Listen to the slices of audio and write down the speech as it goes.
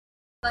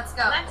Let's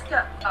go. Let's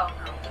go. Oh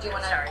no. Do you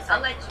want to? Sorry.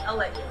 I'll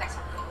let you. Next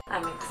one.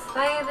 I'm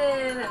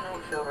excited and I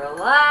feel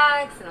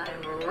relaxed and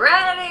I'm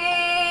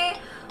ready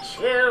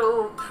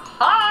to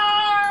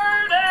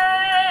party.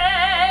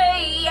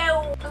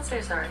 Let's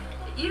say sorry.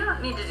 You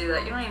don't need to do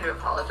that. You don't need to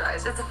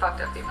apologize. It's a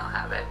fucked up female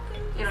habit.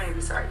 You don't need to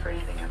be sorry for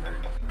anything ever.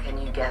 Can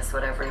you guess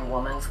what every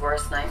woman's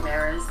worst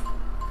nightmare is?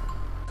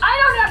 I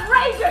don't have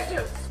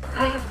razor suits.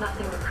 I have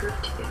nothing to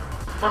prove to you.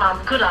 When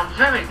I'm good, I'm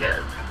very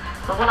good.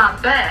 But when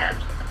I'm bad,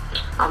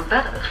 I'm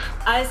better.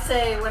 I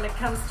say when it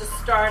comes to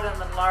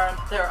stardom and Lauren,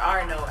 there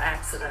are no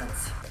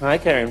accidents. Hi,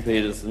 Karen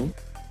Peterson.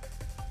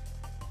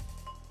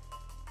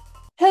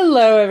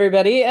 Hello,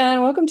 everybody,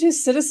 and welcome to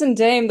Citizen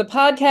Dame, the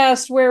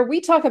podcast where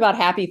we talk about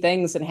happy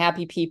things and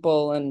happy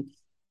people and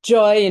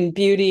joy and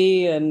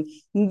beauty, and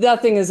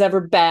nothing is ever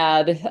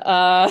bad.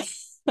 I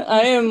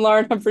am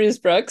Lauren Humphries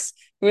Brooks.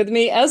 With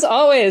me, as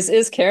always,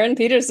 is Karen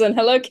Peterson.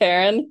 Hello,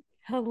 Karen.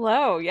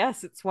 Hello.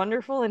 Yes, it's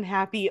wonderful and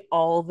happy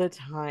all the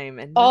time.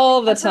 And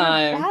All the nothing ever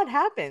time. bad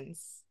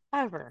happens.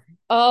 Ever.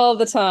 All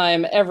the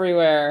time,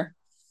 everywhere.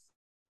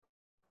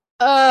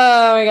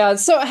 Oh my God.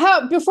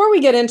 So before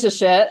we get into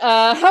shit,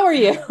 how are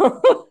you?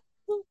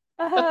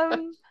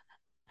 Um,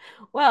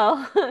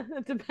 well,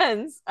 it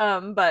depends.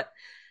 But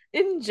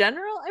in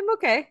general, I'm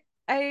okay.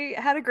 I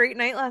had a great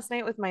night last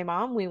night with my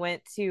mom. We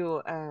went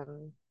to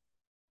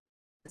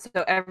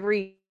so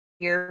every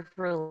year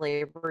for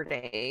Labor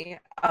Day,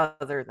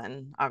 other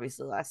than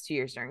obviously the last 2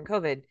 years during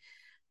COVID,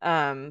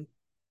 um,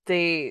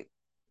 they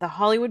the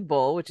Hollywood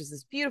Bowl, which is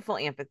this beautiful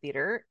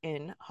amphitheater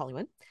in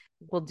Hollywood,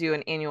 will do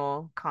an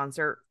annual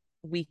concert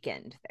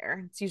weekend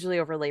there. It's usually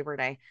over Labor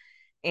Day.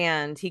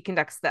 And he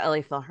conducts the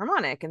LA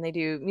Philharmonic, and they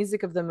do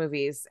music of the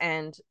movies.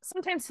 And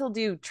sometimes he'll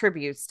do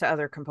tributes to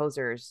other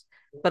composers,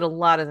 but a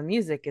lot of the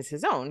music is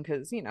his own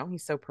because,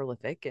 he's so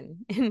prolific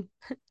in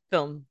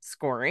film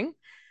scoring.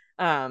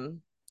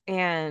 Um,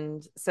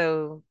 and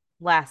so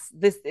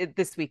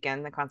this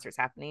weekend the concert's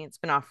happening. It's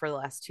been off for the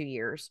last 2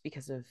 years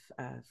because of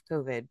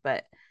COVID,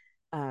 but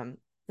the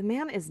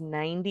man is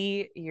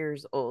 90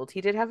 years old.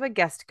 He did have a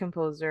guest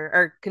composer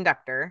or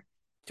conductor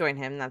join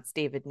him. That's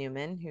David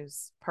Newman,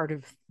 who's part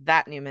of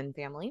that Newman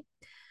family.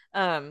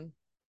 And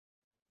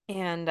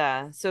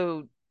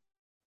so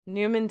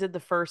Newman did the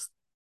first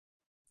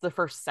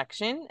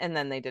section, and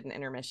then they did an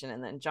intermission,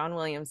 and then John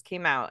Williams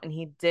came out and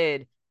he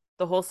did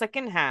the whole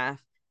second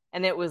half.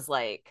 And it was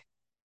like,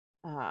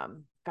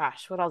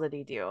 gosh, what all did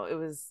he do? It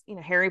was,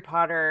 Harry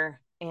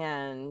Potter,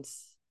 and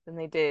then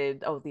they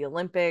did, the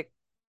Olympic,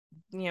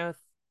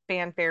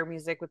 fanfare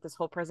music with this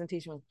whole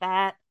presentation with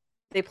that.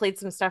 They played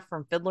some stuff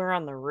from Fiddler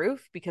on the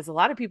Roof, because a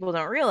lot of people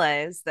don't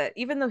realize that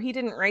even though he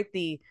didn't write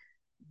the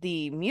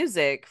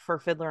music for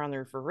Fiddler on the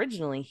Roof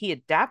originally, he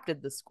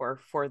adapted the score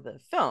for the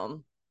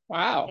film.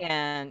 Wow.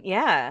 And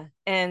yeah.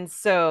 And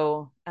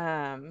so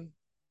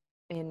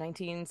in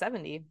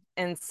 1970.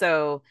 And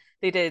so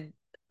they did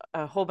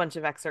a whole bunch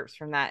of excerpts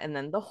from that. And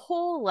then the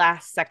whole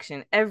last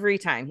section, every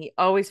time, he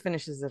always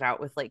finishes it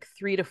out with like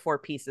 3 to 4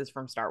 pieces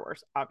from Star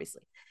Wars,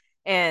 obviously.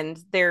 And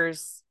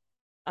there's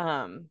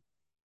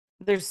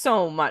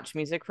so much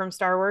music from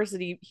Star Wars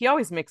that he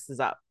always mixes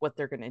up what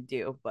they're gonna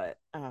do, but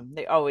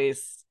they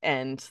always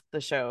end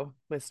the show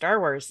with Star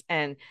Wars.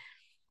 And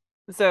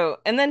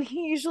then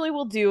he usually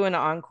will do an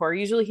encore.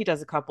 Usually he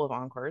does a couple of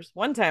encores.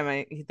 One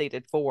time they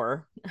did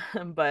 4,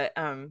 but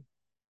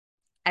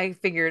I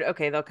figured,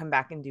 okay, they'll come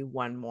back and do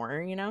one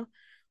more,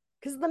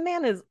 because the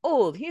man is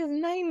old. He is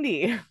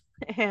 90.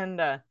 And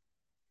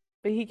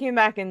but he came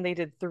back and they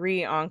did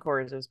 3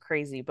 encores. It was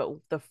crazy. But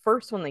the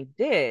first one they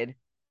did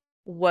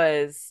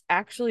was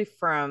actually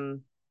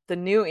from the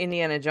new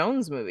Indiana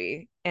Jones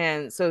movie.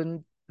 And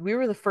so we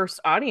were the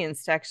first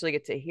audience to actually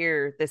get to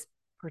hear this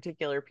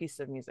particular piece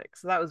of music.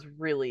 So that was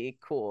really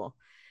cool.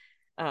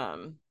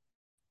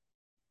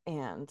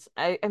 And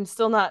I'm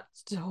still not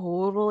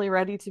totally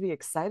ready to be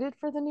excited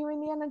for the new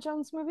Indiana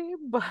Jones movie,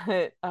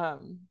 but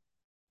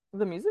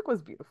the music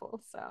was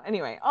beautiful. So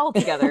anyway, all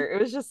together,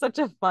 it was just such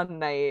a fun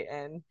night.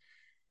 And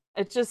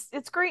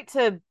it's great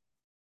to,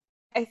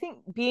 I think,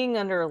 being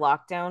under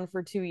lockdown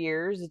for 2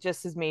 years, it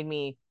made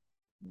me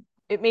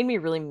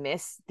really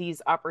miss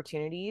these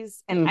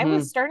opportunities. And I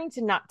was starting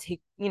to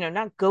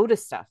not go to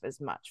stuff as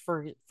much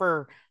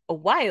for a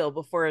while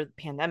before the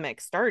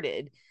pandemic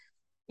started.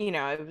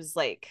 It was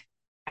like,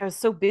 I was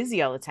so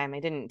busy all the time. I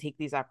didn't take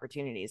these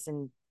opportunities.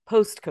 And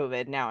post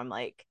COVID, now I'm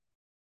like,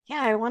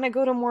 yeah, I want to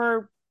go to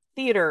more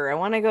theater. I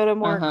want to go to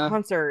more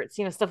concerts,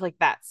 stuff like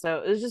that.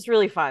 So it was just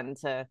really fun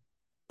to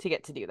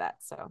get to do that.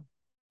 So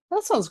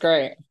That sounds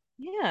great.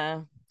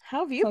 yeah. How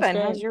have you Sounds been?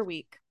 great. How's your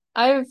week?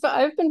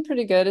 I've been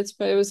pretty good.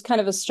 It was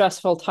kind of a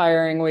stressful,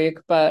 tiring week,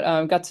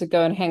 but got to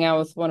go and hang out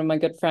with one of my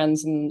good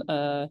friends in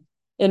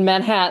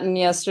Manhattan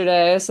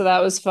yesterday, so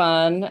that was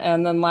fun.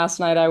 And then last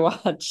night I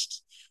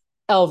watched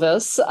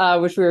Elvis,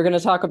 which we were going to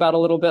talk about a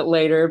little bit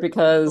later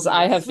because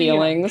I have We are.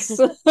 feelings.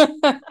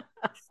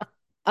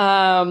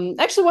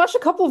 Actually watched a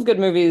couple of good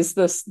movies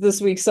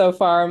this week so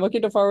far. I'm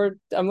looking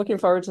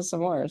forward to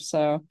some more.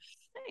 So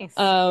Nice.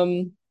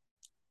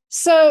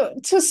 So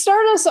to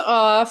start us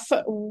off,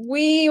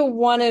 we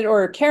wanted,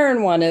 or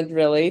Karen wanted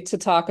really, to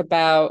talk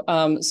about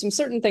some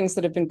certain things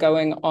that have been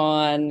going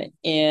on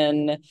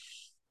in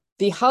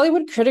the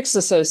Hollywood Critics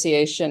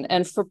Association.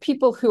 And for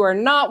people who are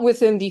not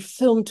within the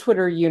film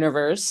Twitter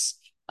universe,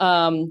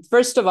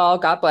 first of all,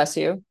 God bless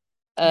you.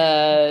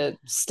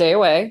 Stay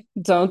away.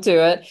 Don't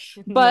do it.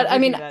 But Never I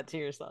mean, do that to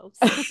yourselves.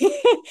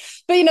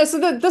 but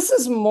so this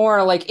is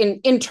more like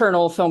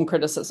internal film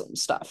criticism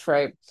stuff,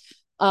 right?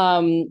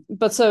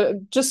 But so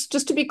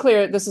just to be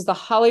clear, this is the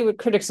Hollywood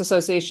Critics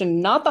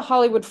Association, not the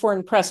Hollywood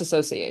Foreign Press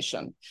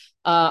Association.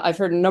 I've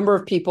heard a number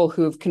of people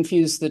who've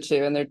confused the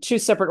two, and they're two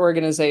separate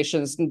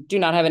organizations and do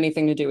not have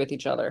anything to do with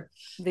each other.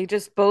 They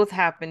just both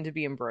happen to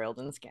be embroiled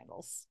in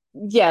scandals.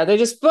 Yeah, they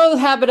just both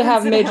happen to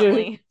have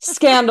major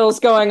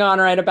scandals going on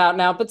right about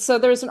now. But so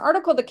there's an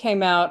article that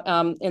came out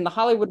in the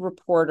Hollywood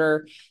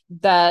Reporter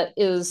that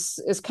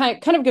is kind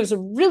of gives a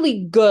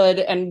really good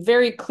and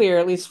very clear,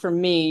 at least for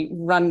me,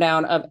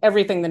 rundown of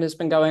everything that has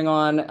been going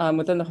on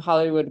within the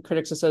Hollywood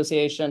Critics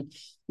Association,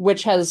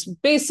 which has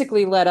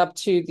basically led up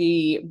to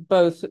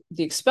both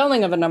the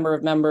expelling of a number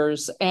of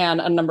members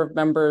and a number of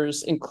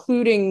members,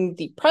 including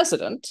the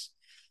president,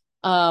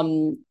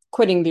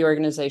 quitting the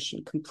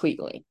organization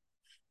completely.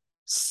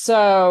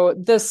 So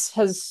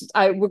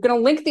we're going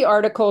to link the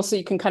article so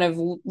you can kind of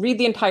read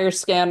the entire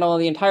scandal,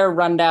 the entire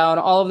rundown,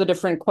 all of the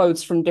different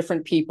quotes from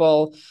different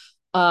people,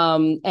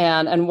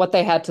 and what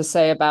they had to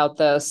say about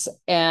this.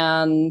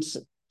 And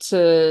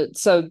so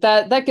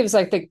that gives,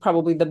 I think,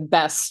 probably the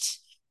best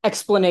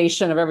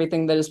explanation of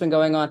everything that has been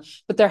going on.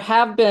 But there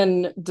have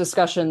been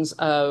discussions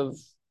of,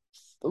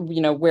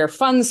 where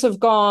funds have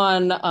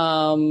gone,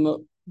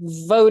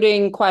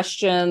 voting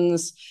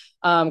questions,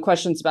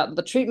 questions about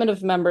the treatment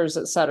of members,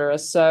 et cetera.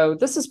 So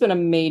this has been a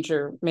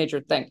major, major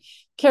thing.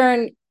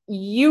 Karen,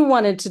 you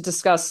wanted to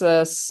discuss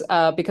this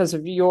because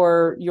of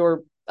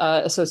your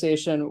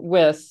association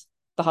with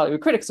the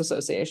Hollywood Critics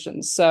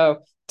Association.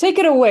 So take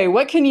it away.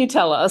 What can you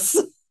tell us?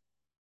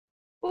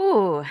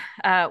 Ooh,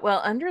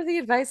 well, under the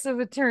advice of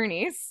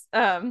attorneys,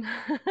 I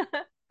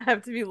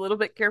have to be a little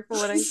bit careful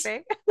what I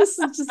say. That's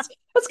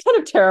kind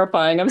of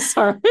terrifying. I'm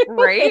sorry.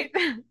 Right?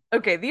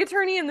 Okay, the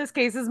attorney in this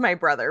case is my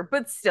brother,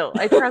 but still,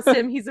 I trust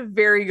him. He's a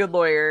very good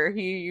lawyer.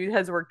 He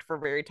has worked for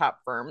very top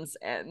firms,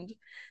 and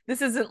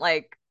this isn't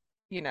like,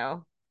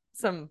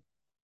 some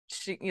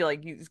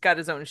he's got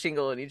his own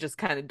shingle and he just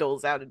kind of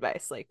doles out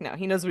advice. Like, no,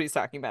 he knows what he's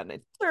talking about, and I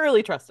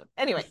thoroughly trust him.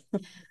 Anyway,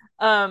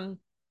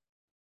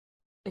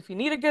 if you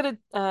need a good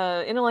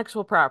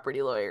intellectual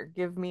property lawyer,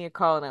 give me a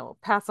call and I will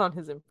pass on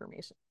his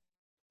information.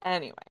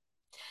 Anyway,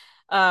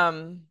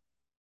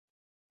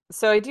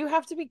 so I do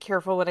have to be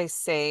careful what I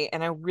say,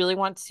 and I really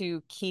want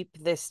to keep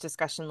this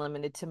discussion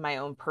limited to my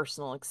own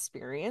personal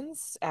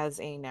experience as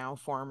a now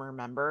former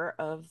member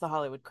of the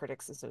Hollywood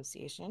Critics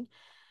Association.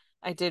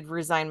 I did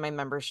resign my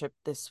membership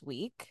this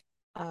week.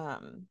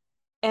 And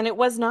it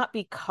was not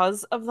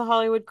because of the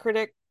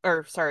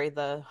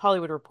the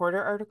Hollywood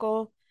Reporter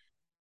article.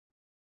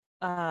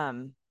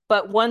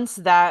 But once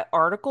that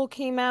article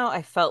came out,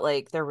 I felt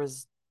like there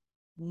was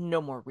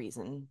no more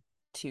reason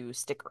to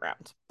stick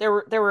around. There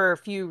were a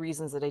few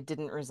reasons that I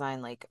didn't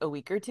resign like a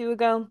week or two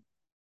ago,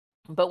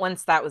 but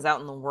once that was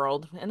out in the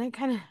world, and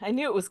I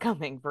knew it was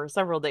coming for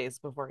several days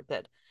before it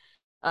did.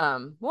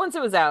 Once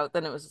it was out,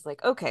 then it was just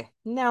like, okay,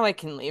 now I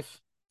can leave.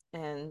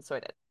 And so I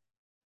did.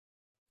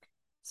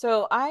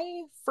 So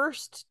I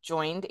first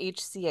joined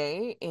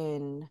HCA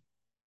in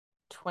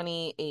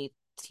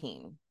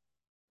 2018.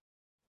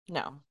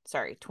 No,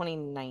 sorry,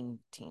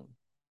 2019.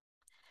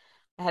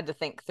 I had to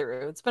think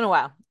through. It's been a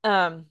while.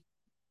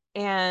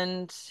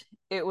 And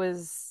it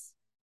was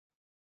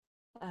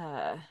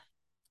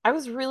I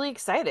was really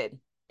excited.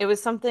 It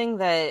was something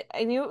that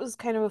I knew it was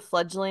kind of a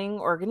fledgling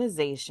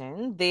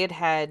organization. They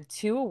had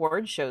two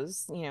award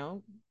shows,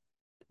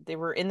 they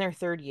were in their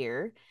third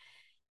year,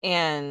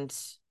 and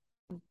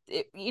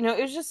it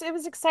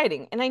was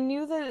exciting. And I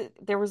knew that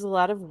there was a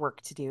lot of work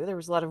to do. There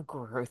was a lot of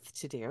growth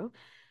to do.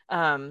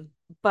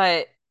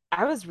 But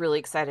I was really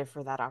excited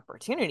for that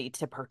opportunity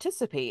to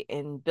participate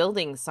in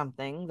building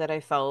something that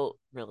I felt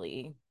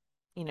really,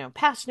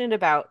 passionate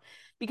about,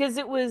 because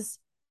it was,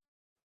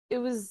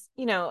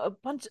 a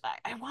bunch.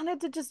 I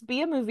wanted to just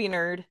be a movie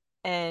nerd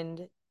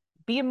and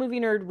be a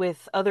movie nerd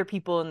with other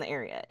people in the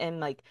area and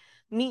like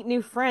meet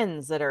new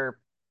friends that are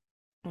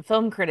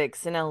film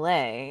critics in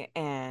LA.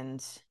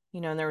 And,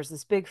 and there was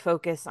this big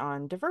focus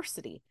on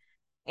diversity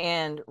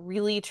and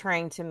really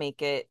trying to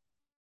make it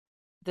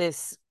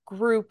this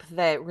group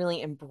that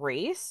really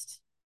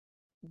embraced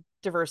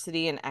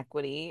diversity and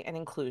equity and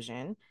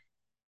inclusion,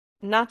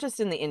 not just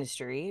in the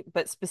industry,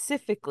 but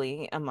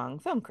specifically among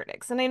film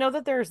critics. And I know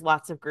that there's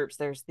lots of groups.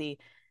 There's the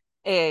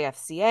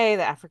AAFCA,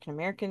 the African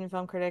American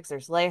Film Critics.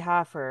 There's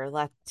LAHA for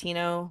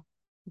Latino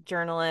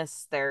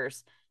journalists.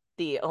 There's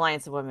the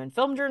Alliance of Women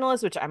Film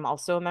Journalists, which I'm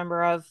also a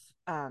member of.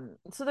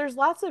 So there's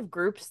lots of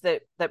groups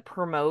that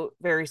promote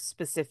very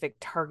specific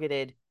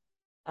targeted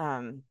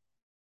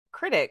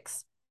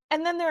critics.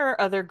 And then there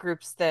are other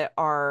groups that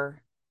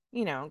are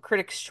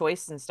Critics'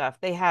 Choice and stuff,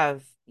 they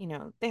have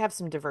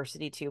some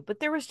diversity too. But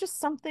there was just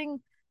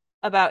something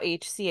about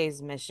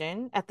HCA's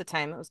mission. At the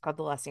time, it was called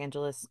the Los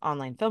Angeles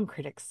Online Film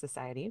Critics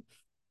Society,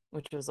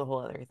 which was a whole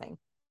other thing.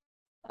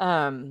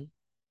 Um,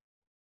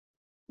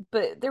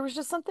 but there was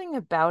just something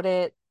about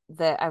it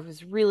that I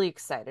was really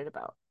excited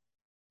about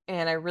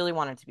and I really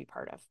wanted to be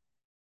part of.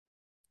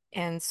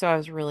 And so I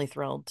was really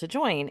thrilled to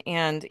join.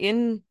 And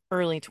in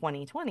early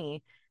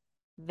 2020,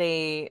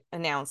 they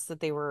announced that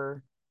they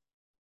were,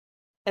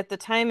 at the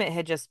time, it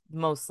had just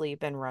mostly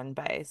been run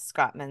by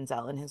Scott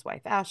Menzel and his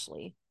wife,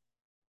 Ashley.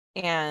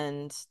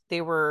 And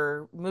they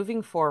were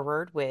moving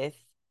forward with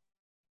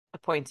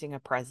appointing a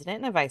president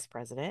and a vice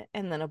president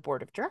and then a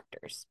board of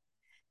directors.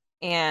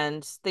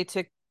 And they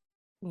took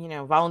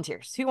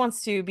volunteers. Who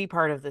wants to be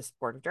part of this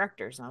board of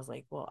directors? And I was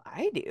like, well,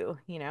 I do,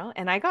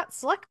 and I got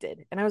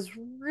selected. And I was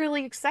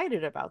really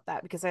excited about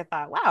that because I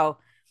thought, wow,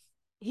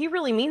 he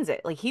really means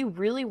it. Like, he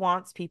really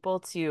wants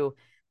people to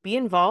be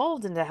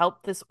involved and to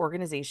help this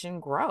organization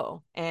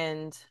grow.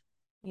 And,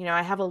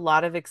 I have a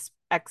lot of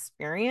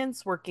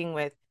experience working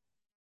with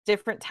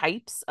different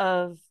types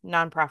of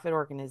nonprofit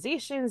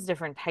organizations,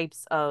 different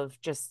types of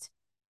just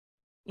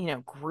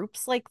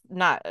groups, like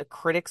not a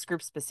critics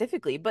group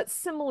specifically, but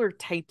similar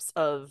types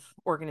of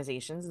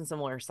organizations and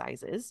similar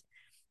sizes.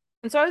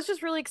 And so I was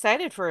just really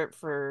excited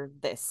for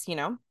this,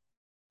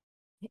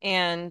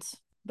 And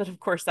but of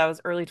course that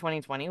was early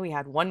 2020. We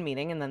had one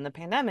meeting and then the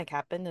pandemic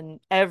happened and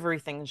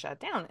everything shut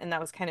down. And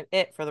that was kind of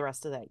it for the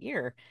rest of that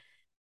year.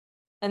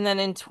 And then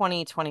in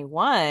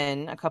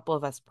 2021, a couple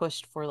of us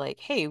pushed for like,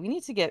 hey, we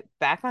need to get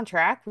back on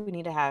track. We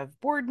need to have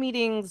board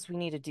meetings. We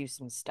need to do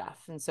some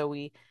stuff. And so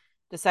we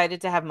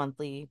decided to have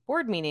monthly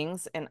board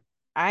meetings. And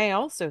I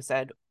also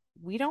said,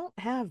 we don't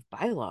have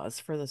bylaws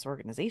for this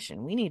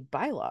organization. We need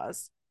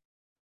bylaws.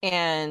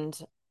 And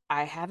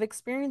I have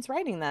experience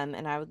writing them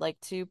and I would like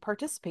to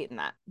participate in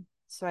that.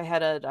 So I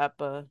headed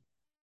up a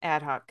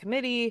ad hoc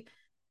committee.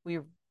 We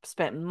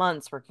spent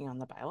months working on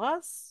the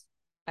bylaws.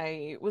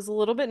 I was a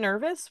little bit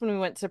nervous when we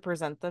went to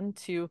present them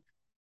to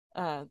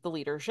the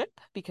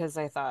leadership because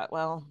I thought,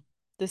 well,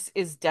 this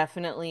is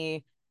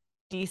definitely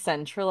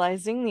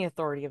decentralizing the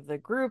authority of the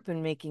group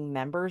and making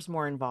members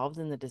more involved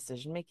in the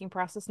decision-making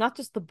process, not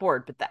just the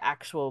board, but the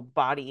actual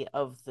body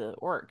of the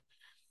org.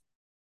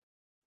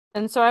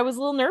 And so I was a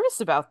little nervous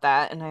about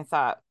that. And I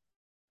thought,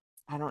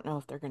 I don't know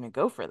if they're going to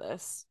go for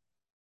this.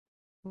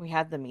 We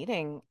had the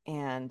meeting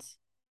and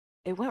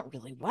it went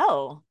really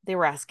well. They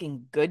were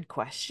asking good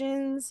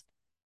questions.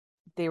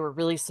 They were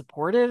really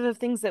supportive of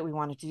things that we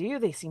wanted to do.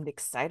 They seemed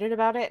excited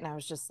about it. And I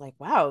was just like,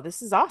 wow,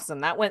 this is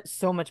awesome. That went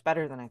so much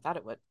better than I thought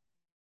it would.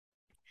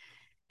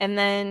 And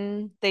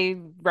then they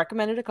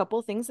recommended a couple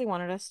of things they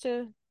wanted us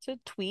to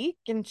tweak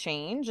and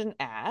change and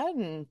add.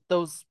 And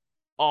those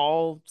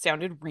all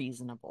sounded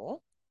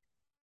reasonable.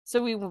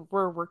 So we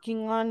were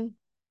working on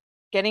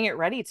getting it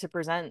ready to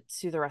present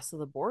to the rest of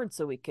the board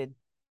so we could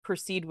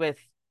proceed with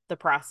the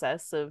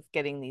process of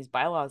getting these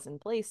bylaws in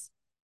place.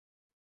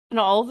 And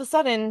all of a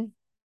sudden,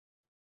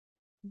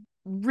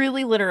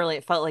 really literally,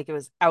 it felt like it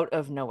was out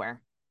of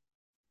nowhere.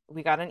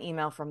 We got an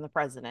email from the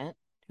president,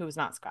 who was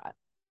not Scott,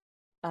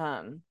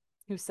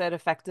 who said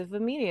effective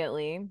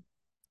immediately,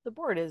 the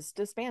board is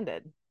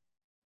disbanded.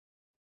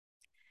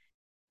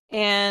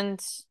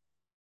 And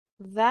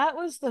that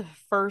was the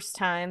first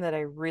time that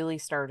I really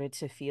started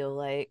to feel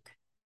like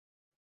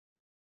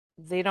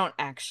they don't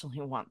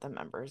actually want the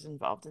members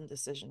involved in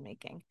decision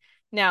making.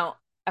 Now,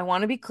 I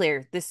want to be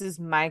clear, this is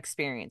my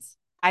experience.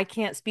 I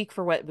can't speak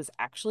for what was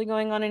actually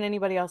going on in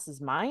anybody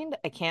else's mind.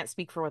 I can't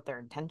speak for what their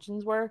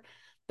intentions were,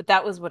 but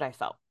that was what I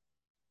felt,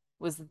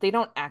 was that they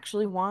don't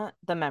actually want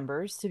the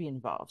members to be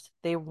involved.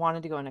 They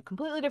wanted to go in a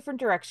completely different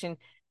direction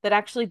that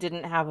actually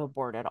didn't have a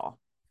board at all.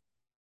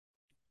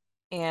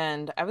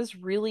 And I was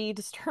really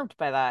disturbed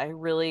by that.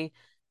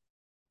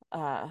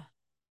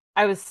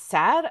 I was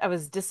sad, I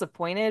was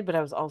disappointed, but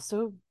I was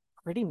also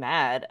pretty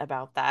mad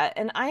about that.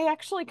 And I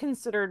actually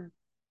considered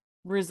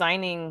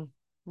resigning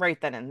right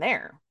then and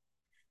there.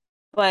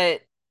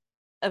 But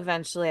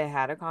eventually I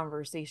had a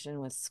conversation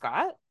with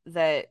Scott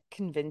that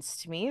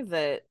convinced me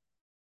that,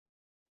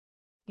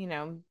 you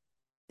know,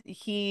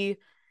 he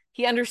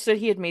understood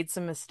he had made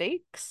some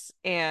mistakes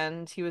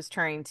and he was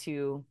trying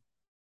to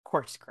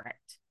course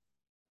correct.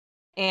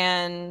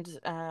 And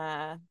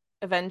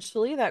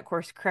eventually that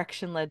course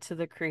correction led to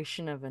the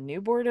creation of a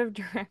new board of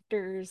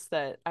directors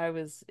that I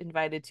was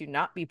invited to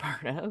not be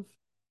part of.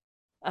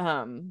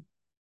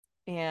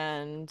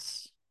 And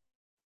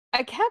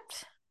I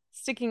kept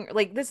sticking,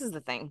 like, this is the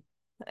thing.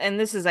 And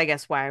this is, I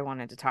guess, why I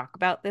wanted to talk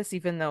about this,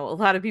 even though a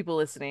lot of people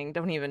listening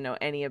don't even know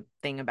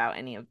anything about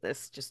any of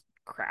this, just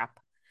crap.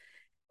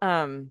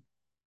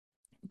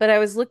 But I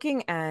was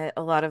looking at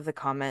a lot of the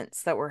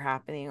comments that were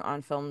happening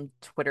on film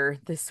Twitter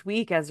this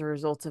week as a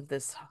result of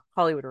this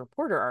Hollywood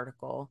Reporter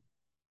article.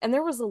 And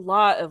there was a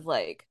lot of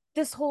like,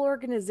 this whole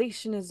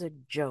organization is a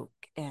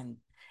joke and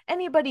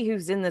anybody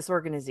who's in this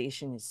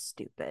organization is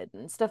stupid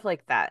and stuff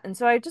like that. And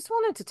so I just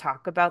wanted to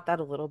talk about that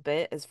a little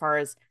bit as far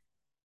as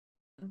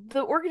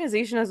the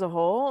organization as a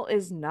whole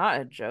is not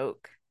a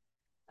joke.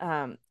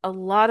 A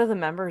lot of the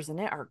members in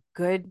it are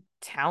good,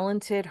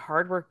 talented,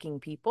 hardworking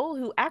people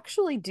who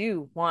actually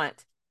do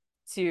want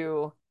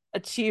to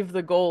achieve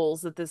the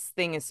goals that this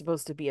thing is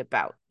supposed to be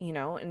about,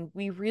 and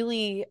we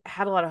really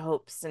had a lot of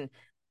hopes. And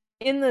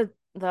in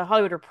the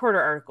Hollywood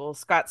Reporter article,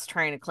 Scott's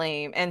trying to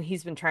claim, and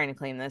he's been trying to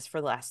claim this for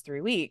the last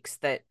 3 weeks,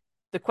 that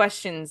the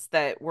questions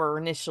that were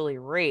initially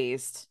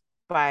raised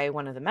by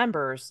one of the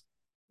members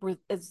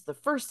it's the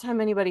first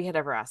time anybody had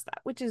ever asked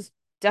that, which is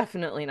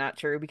definitely not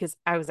true because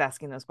I was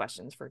asking those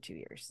questions for 2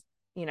 years.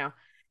 We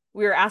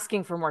were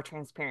asking for more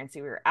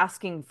transparency. We were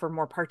asking for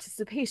more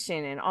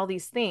participation and all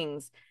these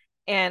things.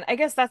 And I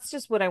guess that's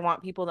just what I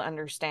want people to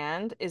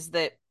understand, is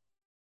that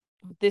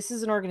this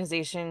is an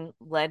organization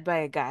led by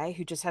a guy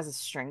who just has a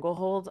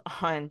stranglehold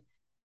on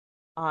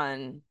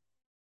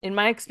in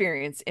my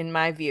experience, in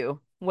my view,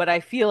 what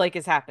I feel like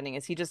is happening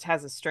is he just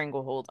has a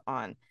stranglehold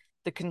on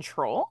the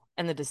control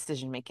and the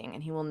decision making,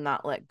 and he will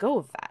not let go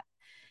of that.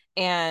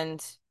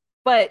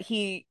 But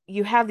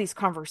you have these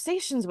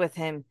conversations with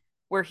him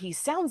where he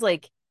sounds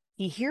like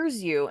he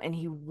hears you and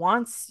he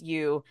wants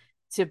you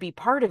to be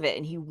part of it,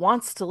 and he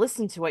wants to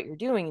listen to what you're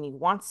doing, and he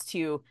wants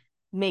to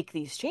make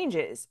these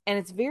changes. And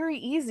it's very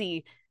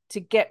easy to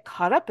get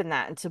caught up in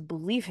that and to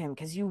believe him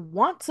because you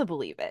want to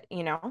believe it,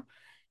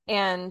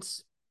 and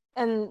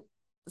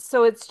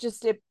so it's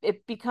just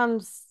it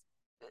becomes,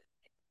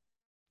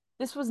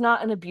 this was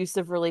not an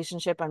abusive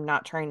relationship. I'm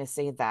not trying to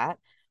say that,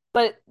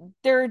 but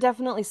there are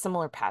definitely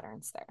similar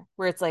patterns there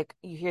where it's like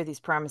you hear these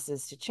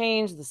promises to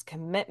change, this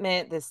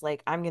commitment, this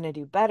like, I'm going to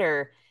do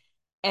better.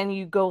 And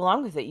you go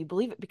along with it. You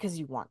believe it because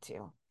you want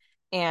to.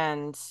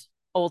 And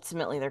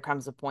ultimately there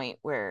comes a point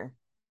where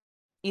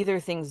either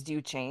things do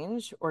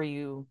change or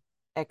you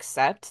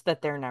accept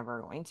that they're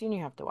never going to, and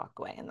you have to walk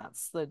away. And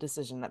that's the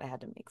decision that I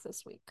had to make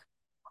this week.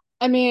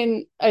 I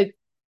mean,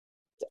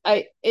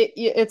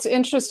 it's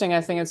interesting.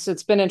 I think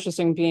it's been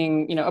interesting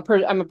being,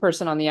 I'm a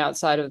person on the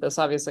outside of this.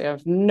 Obviously, I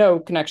have no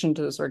connection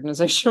to this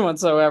organization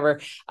whatsoever.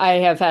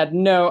 I've had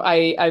no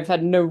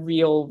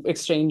real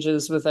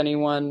exchanges with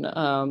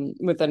anyone,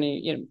 with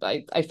any,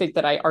 I think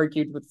that I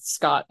argued with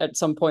Scott at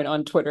some point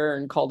on Twitter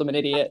and called him an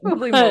idiot.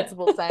 Probably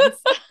multiple times.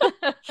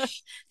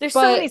 There's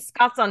so many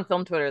Scotts on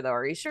film Twitter, though.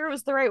 Are you sure it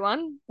was the right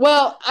one?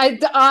 Well,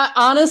 I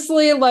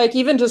honestly, like,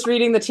 even just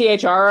reading the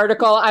THR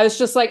article, I was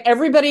just like,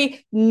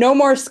 everybody, no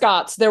more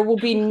Scotts. There will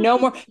be no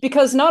more,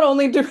 because not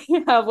only do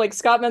we have like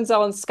Scott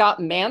Menzel and Scott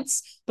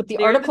Mantz, but the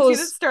article that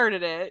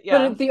started it.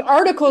 Yeah. But the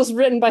article is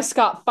written by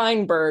Scott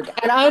Feinberg,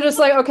 and I'm just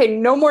like, okay,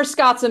 no more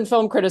Scotts in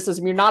film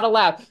criticism. You're not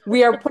allowed.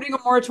 We are putting a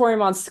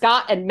moratorium on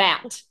Scott and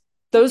Matt.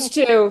 Those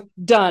two,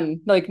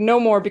 done. Like, no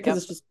more, because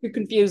it's just too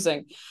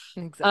confusing.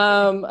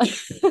 Exactly.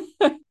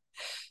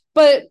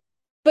 But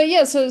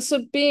yeah, so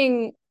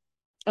being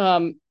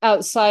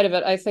outside of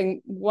it, I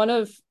think one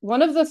of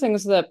the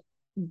things that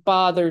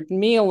bothered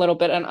me a little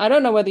bit, and I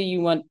don't know whether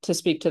you want to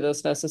speak to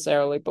this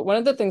necessarily, but one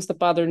of the things that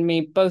bothered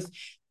me, both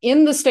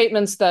in the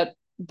statements that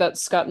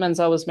Scott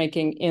Menzel was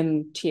making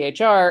in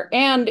THR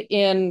and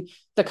in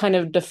the kind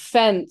of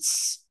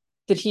defense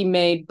that he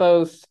made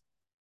both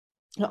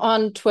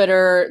on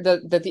Twitter,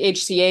 that the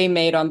HCA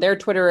made on their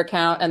Twitter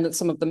account, and that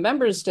some of the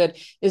members did,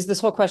 is this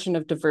whole question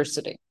of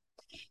diversity.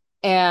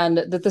 And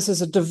that this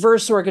is a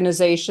diverse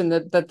organization,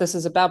 that this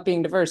is about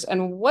being diverse.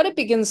 And what it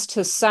begins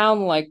to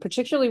sound like,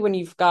 particularly when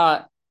you've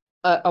got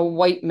a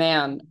white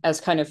man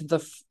as kind of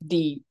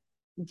the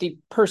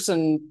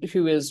person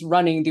who is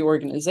running the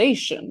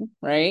organization,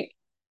 right?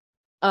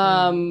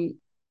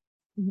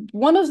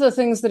 One of the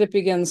things that it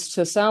begins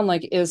to sound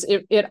like is,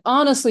 it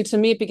honestly, to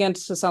me, it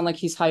begins to sound like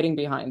he's hiding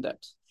behind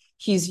it.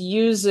 He's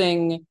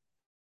using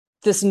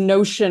this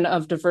notion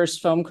of diverse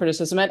film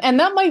criticism. And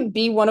that might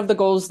be one of the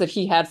goals that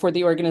he had for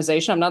the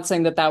organization. I'm not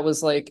saying that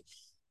was like,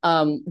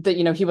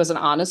 that, he wasn't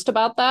honest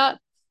about that.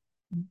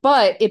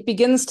 But it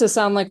begins to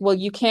sound like, well,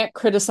 you can't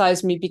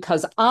criticize me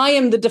because I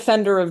am the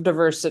defender of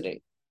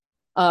diversity.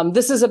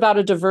 This is about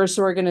a diverse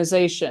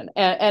organization.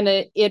 And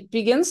it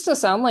begins to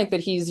sound like that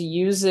he's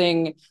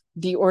using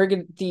the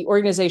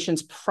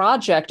organization's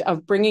project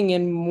of bringing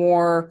in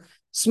more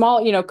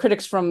small,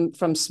 critics from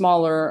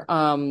smaller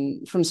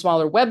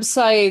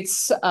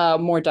websites,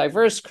 more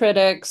diverse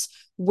critics,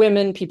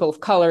 women, people of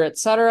color,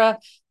 etc.,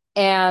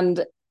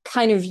 and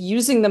kind of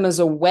using them as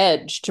a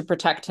wedge to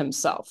protect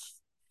himself.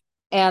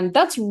 And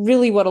that's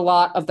really what a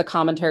lot of the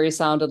commentary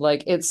sounded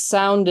like. It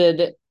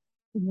sounded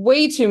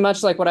way too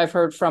much like what I've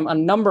heard from a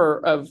number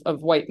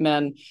of white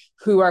men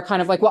who are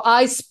kind of like, well,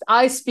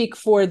 I speak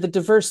for the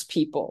diverse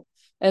people.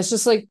 And it's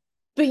just like,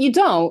 but you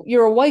don't.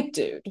 You're a white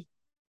dude.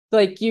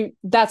 Like,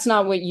 that's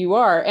not what you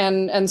are.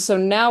 And so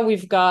now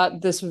we've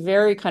got this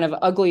very kind of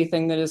ugly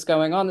thing that is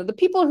going on, that the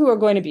people who are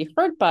going to be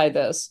hurt by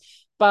this,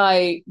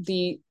 by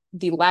the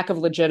lack of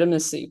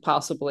legitimacy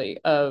possibly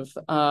of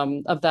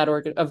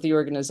the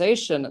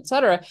organization, et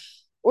cetera,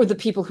 or the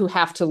people who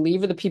have to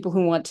leave or the people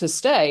who want to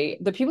stay,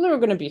 the people who are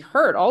going to be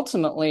hurt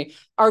ultimately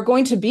are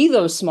going to be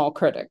those small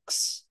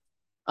critics.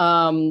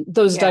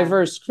 those Yeah.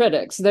 diverse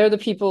critics. They're the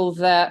people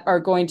that are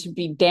going to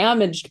be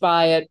damaged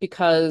by it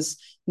because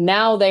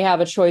now they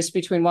have a choice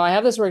between, well, I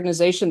have this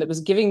organization that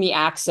was giving me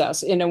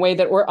access in a way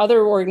that or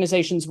other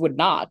organizations would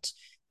not,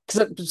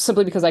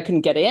 simply because I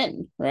couldn't get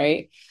in,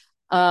 right?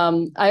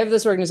 I have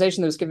this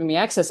organization that was giving me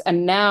access,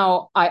 and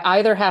now I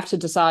either have to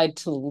decide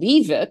to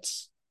leave it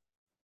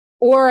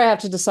or I have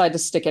to decide to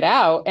stick it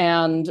out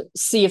and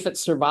see if it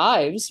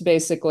survives,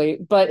 basically.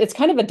 But it's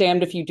kind of a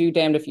damned if you do,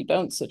 damned if you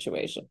don't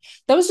situation.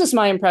 That was just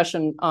my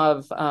impression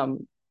of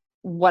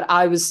what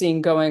I was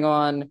seeing going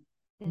on,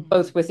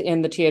 both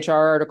within the THR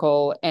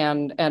article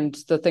and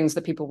the things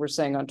that people were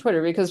saying on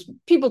Twitter, because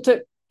people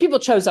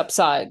chose up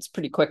sides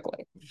pretty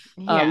quickly,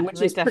 Yeah, which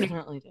they is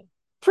definitely did.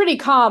 pretty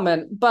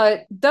common.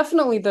 But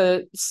definitely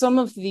some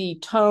of the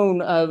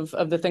tone of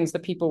the things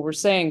that people were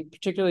saying,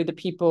 particularly the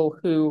people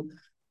who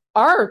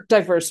are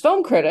diverse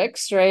film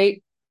critics,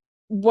 right,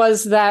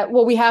 was that,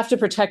 well, we have to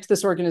protect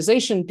this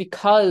organization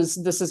because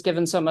this has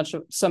given so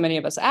many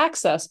of us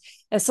access.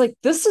 And it's like,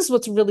 this is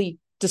what's really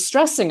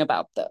distressing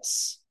about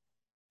this.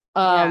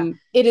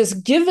 It has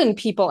given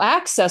people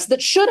access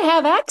that should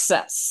have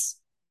access,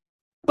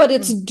 but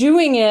it's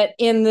doing it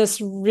in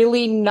this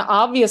really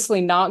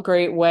obviously not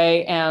great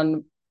way.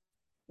 And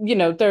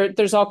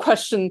there's all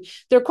there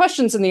are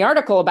questions in the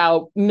article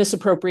about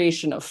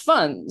misappropriation of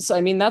funds.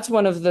 I mean, that's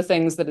one of the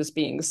things that is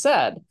being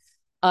said.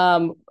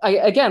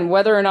 Again,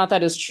 whether or not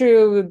that is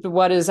true,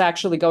 what is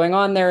actually going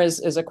on there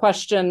is a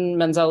question.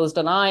 Menzel is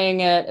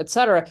denying it, et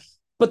cetera.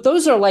 But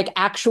those are like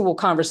actual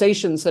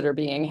conversations that are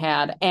being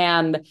had.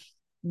 And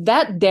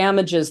that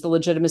damages the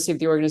legitimacy of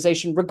the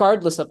organization,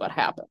 regardless of what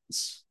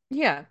happens.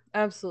 Yeah,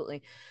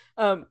 absolutely.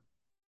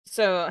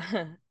 So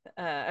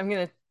I'm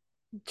going to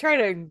try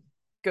to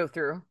go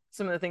through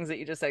some of the things that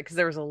you just said because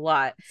there was a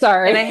lot.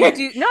 Sorry. And I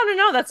do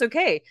no, that's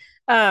okay.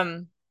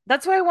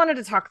 That's why I wanted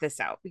to talk this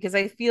out, because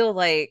I feel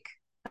like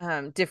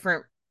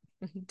different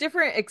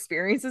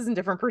experiences and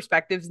different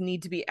perspectives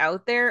need to be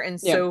out there, and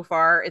so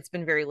far it's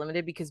been very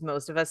limited because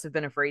most of us have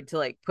been afraid to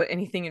like put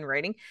anything in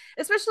writing,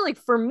 especially like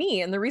for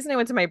me. And the reason I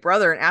went to my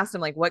brother and asked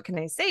him like what can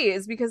I say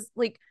is because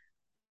like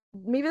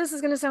maybe this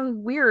is going to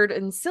sound weird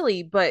and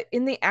silly, but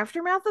in the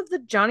aftermath of the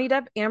Johnny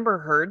Depp Amber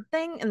Heard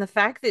thing and the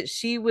fact that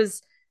she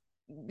was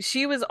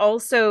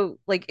also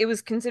like, it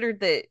was considered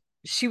that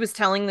she was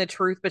telling the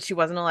truth but she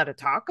wasn't allowed to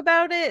talk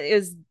about it,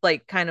 is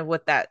like kind of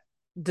what that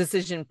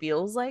decision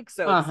feels like.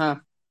 So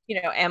how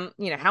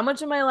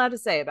much am I allowed to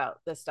say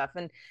about this stuff?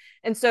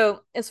 And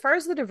so as far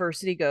as the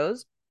diversity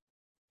goes,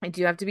 I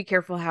do have to be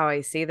careful how I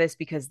say this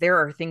because there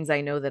are things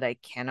I know that I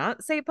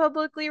cannot say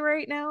publicly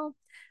right now.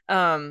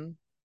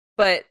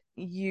 But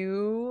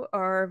you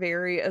are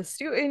very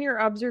astute in your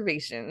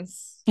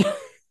observations.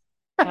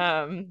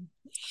 Again,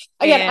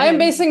 I'm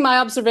basing my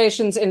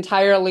observations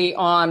entirely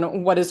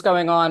on what is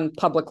going on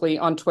publicly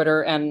on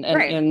Twitter and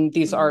in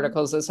these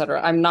articles,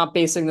 etc. I'm not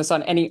basing this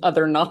on any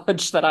other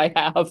knowledge that I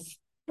have.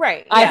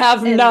 Right. I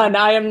have none.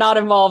 I am not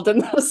involved in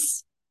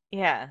this.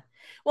 Yeah.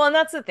 Well, and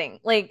that's the thing.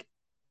 Like,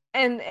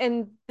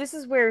 and this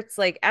is where it's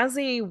like, as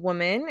a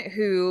woman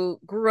who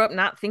grew up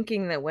not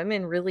thinking that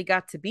women really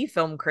got to be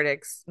film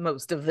critics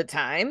most of the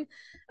time,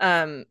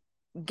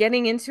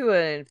 getting into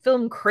a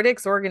film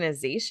critics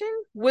organization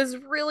was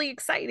really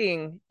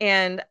exciting.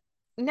 And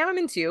now I'm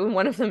in two, and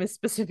one of them is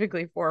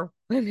specifically for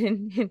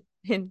women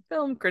in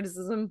film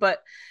criticism,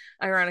 but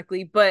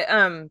ironically,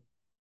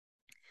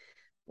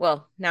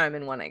 well, now I'm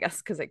in one, I guess,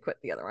 because I quit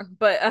the other one.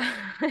 But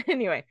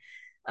anyway,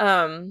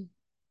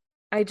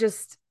 I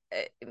just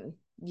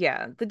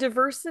the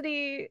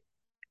diversity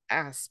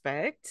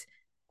aspect,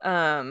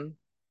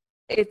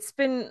 it's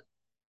been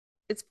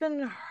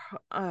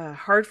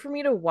hard for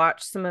me to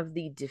watch some of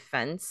the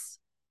defense,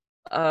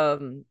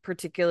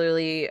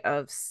 particularly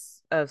of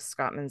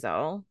Scott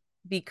Menzel,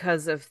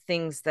 because of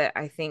things that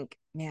I think,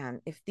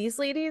 man, if these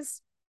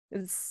ladies,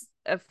 it's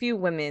a few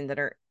women that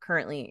are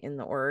currently in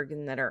the org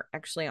and that are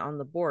actually on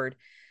the board,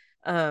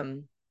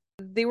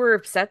 they were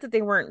upset that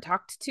they weren't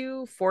talked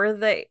to for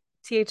the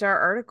THR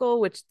article,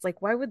 which it's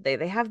like, why would they?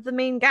 They have the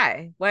main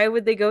guy. Why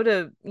would they go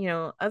to,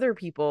 other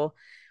people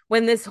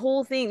when this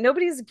whole thing,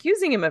 nobody's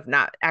accusing him of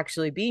not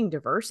actually being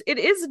diverse. It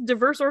is a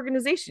diverse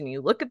organization.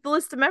 You look at the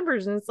list of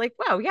members and it's like,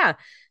 wow, yeah,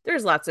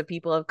 there's lots of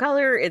people of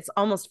color. It's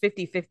almost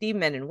 50-50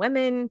 men and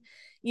women,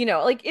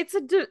 like it's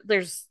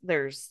there's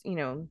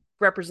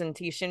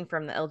representation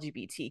from the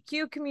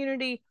LGBTQ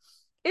community.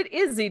 It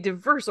is a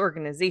diverse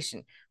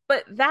organization,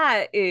 but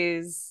that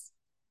is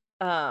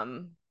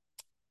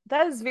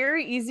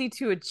very easy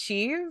to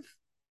achieve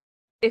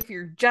if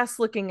you're just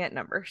looking at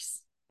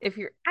numbers. If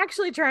you're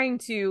actually trying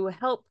to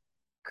help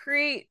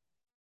create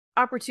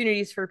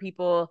opportunities for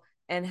people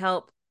and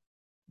help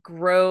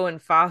grow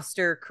and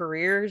foster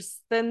careers,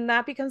 then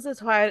that becomes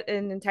an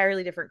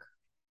entirely different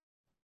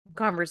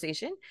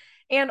conversation.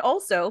 And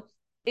also,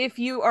 if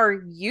you are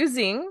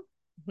using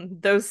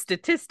those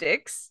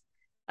statistics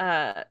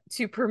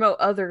to promote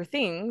other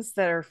things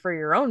that are for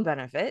your own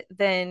benefit,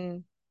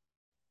 then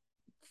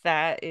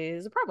that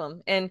is a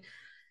problem. And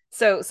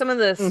So some of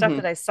the stuff Mhm.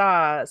 that I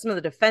saw, some of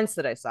the defense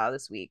that I saw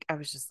this week, I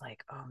was just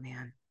like, oh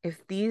man,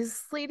 if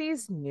these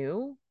ladies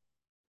knew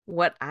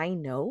what I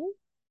know,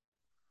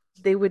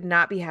 they would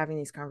not be having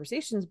these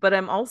conversations. But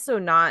I'm also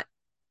not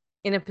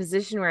in a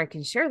position where I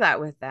can share that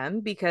with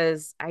them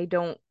because I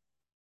don't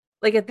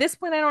like at this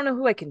point, I don't know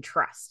who I can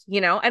trust. I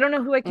don't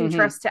know who I can Mhm.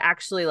 trust to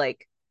actually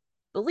like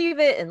believe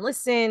it and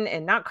listen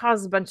and not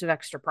cause a bunch of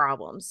extra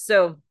problems.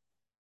 So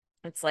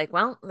it's like,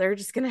 well, they're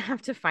just going to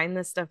have to find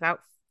this stuff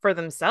out for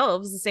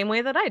themselves the same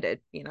way that I did.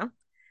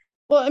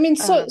 Well, I mean,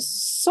 so Um,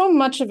 so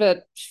much of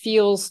it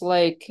feels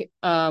like,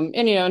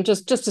 and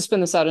just to spin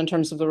this out in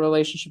terms of the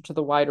relationship to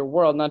the wider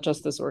world, not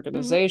just this mhm,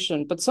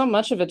 organization, but so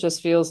much of it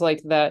just feels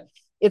like that.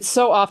 It's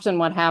so often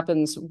what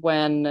happens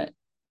when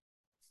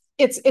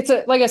it's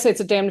a like I say, it's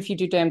a damned if you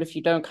do, damned if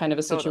you don't kind of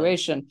a totally.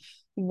 situation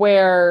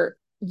where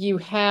you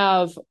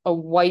have a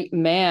white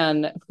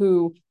man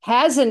who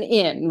has an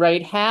in,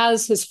 right,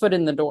 has his foot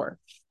in the door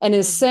and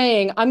is Mhm.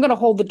 saying, I'm going to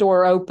hold the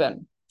door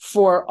open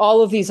for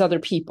all of these other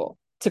people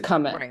to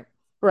come in, Right.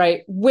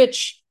 right?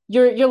 Which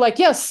you're like,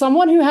 yes,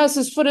 someone who has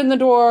his foot in the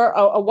door,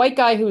 a white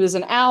guy who is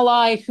an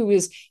ally, who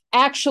is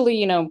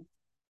actually,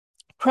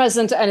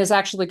 present and is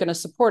actually going to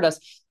support us.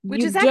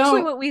 Which You is actually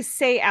don't what we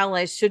say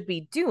allies should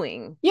be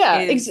doing yeah,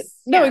 is,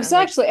 no, yeah, like,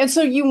 exactly. And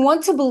so you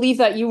want to believe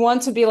that, you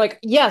want to be like,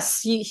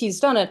 yes, he's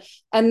done it.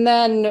 And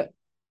then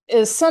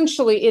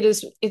essentially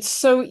it's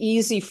so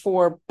easy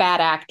for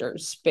bad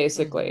actors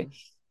basically mhm.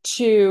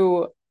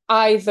 to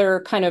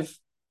either kind of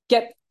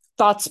get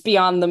thoughts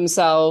beyond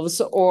themselves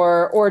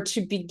or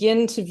to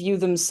begin to view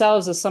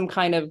themselves as some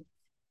kind of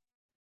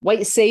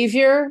white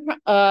savior,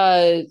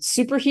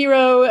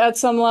 superhero at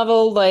some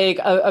level, like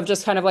of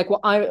just kind of like, well,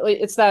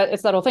 it's that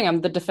whole thing.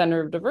 I'm the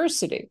defender of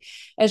diversity.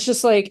 And it's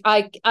just like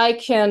I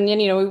can,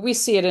 and we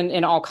see it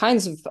in all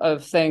kinds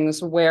of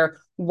things where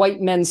white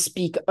men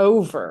speak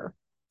over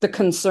the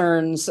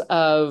concerns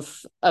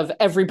of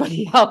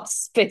everybody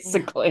else, Yeah.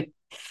 basically.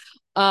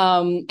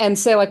 And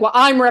say like, well,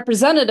 I'm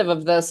representative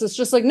of this. It's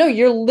just like, no,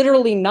 you're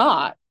literally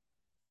not.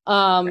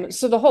 Right.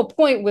 So the whole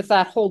point with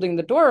that holding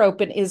the door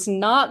open is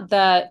not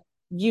that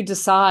you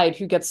decide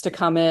who gets to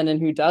come in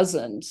and who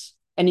doesn't,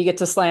 and you get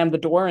to slam the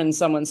door in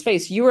someone's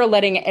face. You are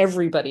letting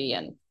everybody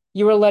in.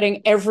 You are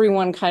letting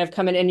everyone kind of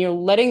come in, and you're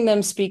letting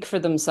them speak for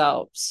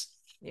themselves.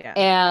 Yeah.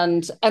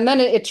 And then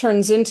it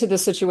turns into the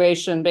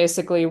situation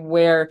basically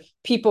where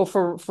people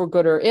for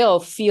good or ill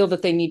feel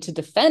that they need to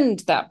defend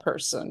that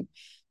person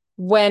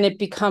when it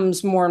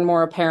becomes more and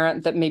more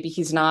apparent that maybe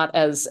he's not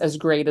as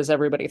great as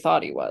everybody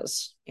thought he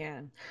was.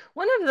 Yeah.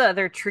 One of the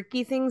other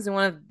tricky things and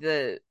one of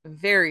the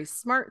very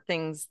smart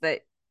things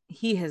that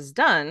he has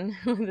done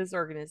with this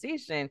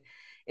organization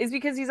is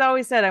because he's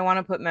always said, I want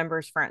to put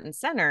members front and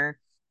center.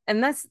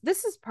 And this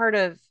is part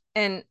of,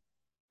 and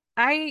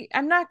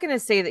I'm not going to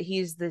say that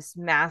he's this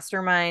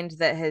mastermind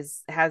that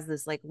has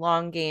this like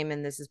long game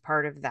and this is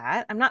part of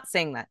that. I'm not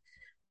saying that.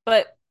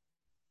 But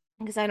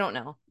because I don't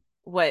know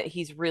what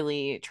he's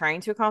really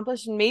trying to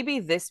accomplish. And maybe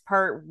this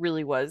part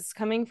really was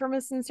coming from a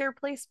sincere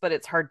place, but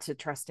it's hard to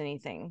trust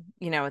anything,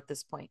 at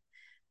this point,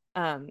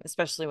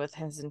 especially with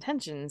his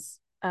intentions.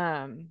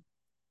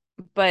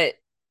 But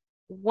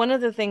one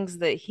of the things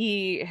that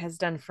he has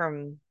done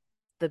from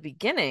the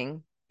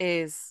beginning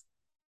is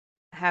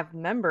have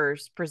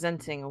members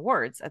presenting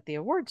awards at the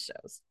award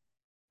shows.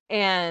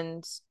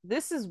 And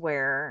this is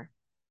where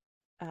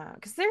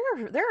because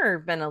there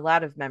have been a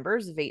lot of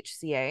members of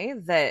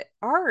HCA that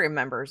are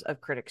members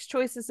of Critics'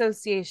 Choice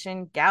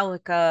Association,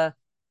 Gallica,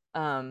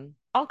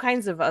 all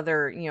kinds of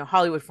other,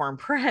 Hollywood Foreign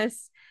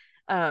Press.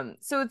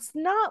 So it's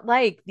not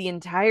like the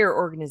entire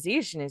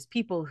organization is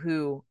people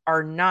who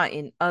are not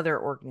in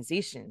other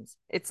organizations.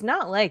 It's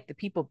not like the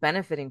people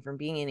benefiting from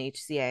being in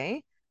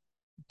HCA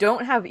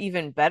don't have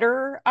even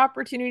better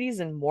opportunities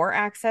and more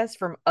access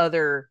from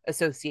other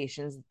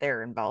associations that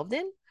they're involved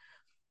in.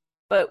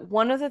 But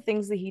one of the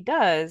things that he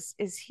does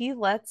is he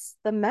lets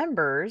the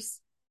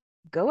members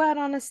go out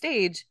on a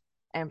stage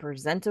and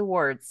present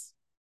awards.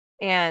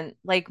 And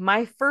like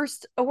my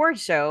first award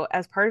show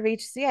as part of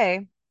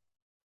HCA,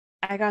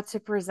 I got to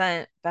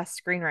present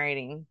best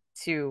screenwriting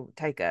to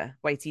Taika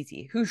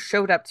Waititi, who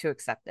showed up to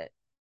accept it.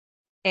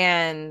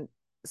 And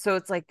so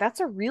it's like that's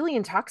a really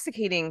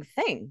intoxicating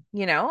thing.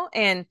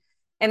 And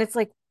it's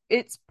like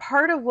it's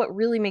part of what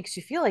really makes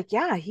you feel like,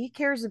 yeah, he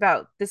cares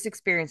about this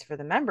experience for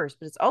the members,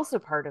 but it's also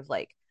part of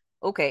like,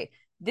 okay,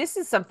 this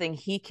is something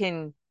he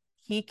can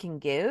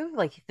give.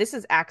 Like this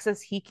is access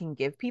he can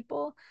give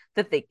people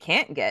that they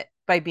can't get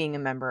by being a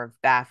member of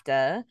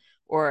BAFTA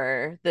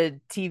or the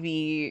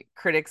TV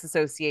Critics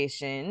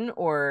Association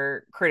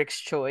or Critics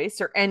Choice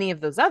or any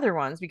of those other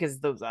ones, because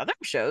those other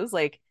shows,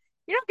 like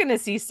you're not going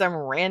to see some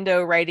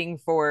rando writing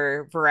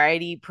for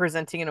Variety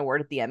presenting an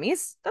award at the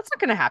Emmys. That's not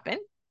going to happen.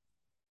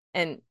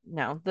 And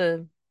no,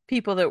 the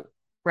people that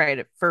write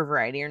it for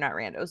Variety are not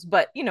randos,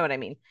 but you know what I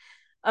mean.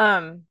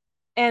 Um,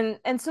 and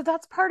so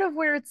that's part of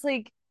where it's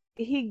like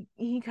he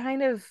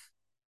kind of,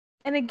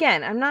 and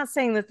again, I'm not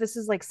saying that this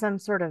is like some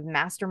sort of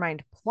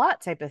mastermind plot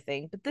type of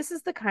thing, but this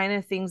is the kind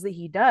of things that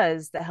he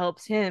does that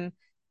helps him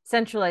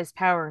centralized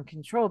power and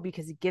control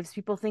because it gives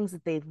people things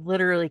that they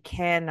literally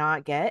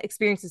cannot get,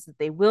 experiences that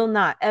they will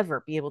not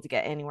ever be able to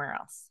get anywhere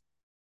else.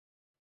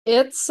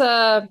 It's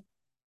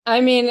I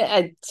mean,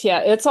 yeah,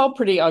 it's all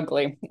pretty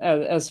ugly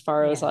as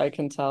far as I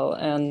can tell.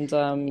 And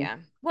yeah.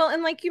 Well,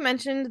 and like you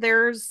mentioned,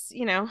 there's,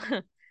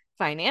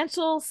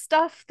 financial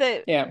stuff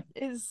that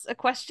is a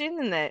question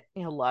and that,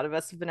 a lot of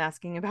us have been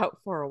asking about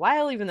for a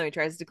while, even though he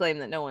tries to claim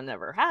that no one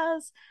ever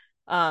has.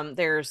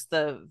 There's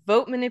the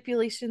vote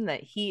manipulation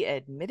that he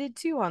admitted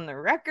to on the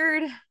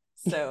record.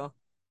 So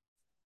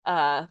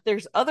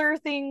there's other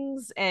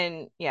things,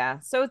 and yeah,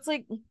 so it's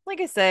like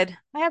I said,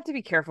 I have to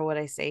be careful what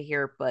I say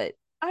here, but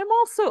I'm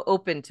also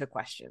open to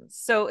questions.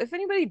 So if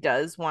anybody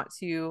does want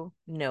to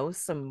know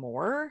some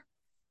more,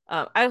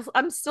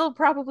 I'm still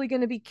probably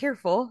going to be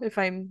careful if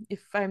I'm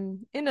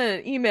in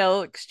an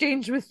email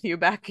exchange with you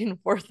back and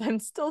forth. I'm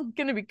still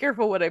going to be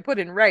careful what I put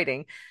in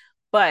writing.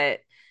 But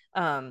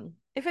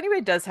if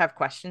anybody does have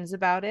questions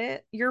about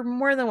it, you're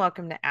more than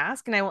welcome to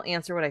ask, and I will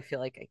answer what I feel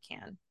like I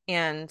can.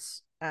 And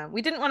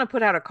we didn't want to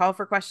put out a call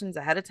for questions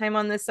ahead of time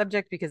on this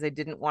subject because I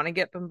didn't want to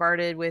get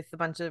bombarded with a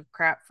bunch of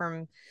crap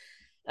from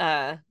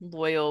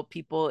loyal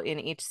people in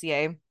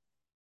HCA.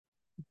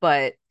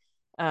 But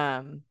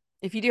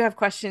if you do have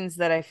questions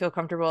that I feel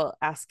comfortable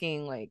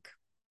asking,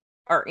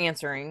 or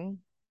answering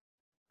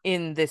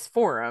in this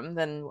forum,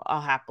 then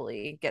I'll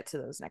happily get to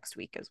those next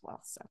week as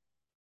well. So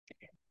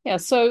yeah,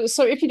 so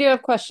if you do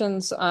have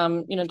questions,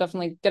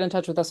 definitely get in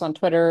touch with us on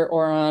Twitter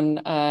or on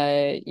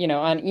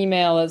on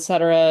email,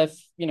 etc. If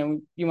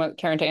you want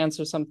Karen to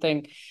answer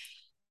something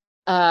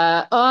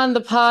on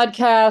the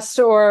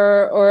podcast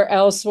or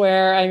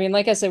elsewhere. I mean,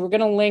 like I said, we're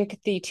going to link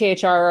the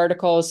THR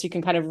article so you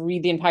can kind of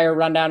read the entire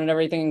rundown and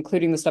everything,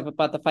 including the stuff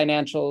about the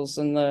financials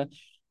and the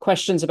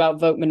questions about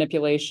vote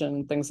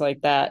manipulation, things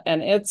like that.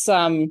 And it's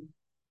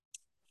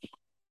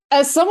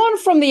as someone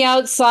from the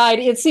outside,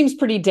 it seems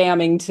pretty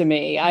damning to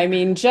me. I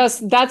mean,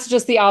 that's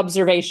just the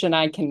observation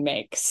I can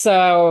make.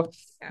 So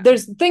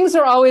things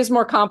are always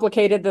more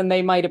complicated than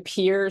they might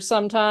appear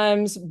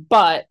sometimes,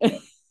 but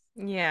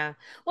yeah.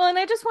 Well, and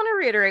I just want to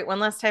reiterate one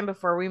last time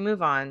before we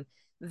move on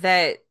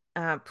that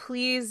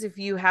please, if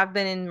you have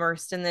been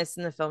immersed in this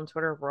in the film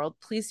Twitter world,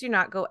 please do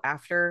not go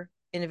after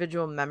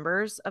individual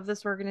members of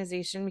this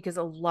organization, because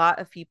a lot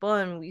of people,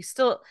 and we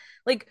still,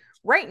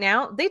 right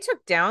now, they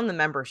took down the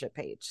membership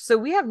page. So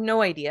we have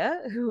no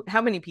idea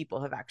how many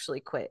people have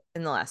actually quit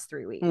in the last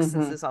 3 weeks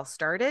since this all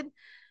started.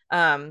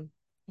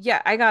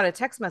 Yeah, I got a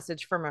text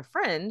message from a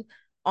friend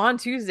on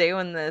Tuesday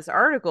when this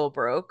article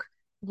broke,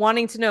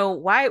 wanting to know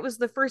why it was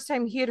the first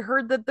time he had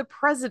heard that the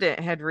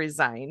president had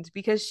resigned,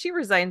 because she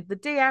resigned the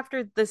day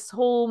after this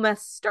whole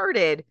mess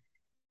started.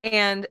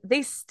 And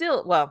they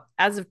still, well,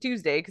 as of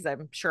Tuesday, because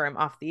I'm sure I'm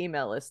off the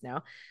email list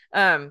now,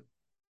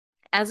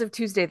 as of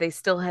Tuesday, they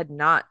still had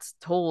not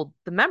told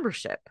the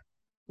membership.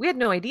 We had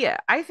no idea.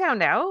 I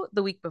found out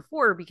the week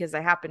before because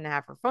I happened to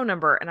have her phone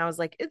number, and I was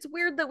like, it's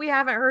weird that we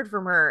haven't heard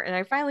from her. And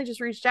I finally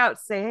just reached out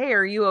to say, hey,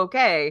 are you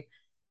okay?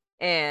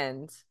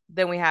 And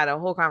then we had a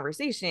whole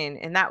conversation,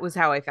 and that was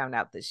how I found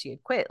out that she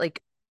had quit,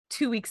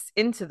 2 weeks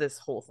into this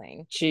whole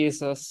thing.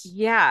 Jesus.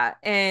 Yeah.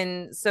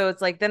 And so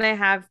it's then I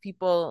have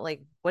people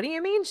what do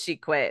you mean she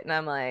quit? And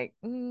I'm like,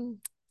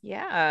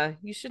 yeah,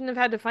 you shouldn't have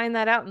had to find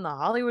that out in the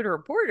Hollywood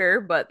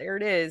Reporter, but there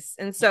it is.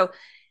 And so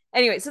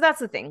anyway, so that's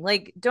the thing.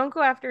 Don't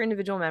go after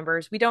individual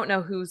members. We don't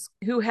know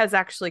who has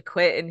actually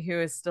quit and who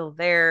is still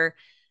there.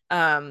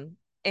 And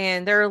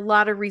there are a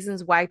lot of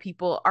reasons why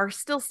people are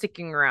still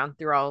sticking around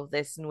through all of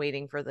this and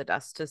waiting for the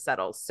dust to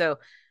settle. So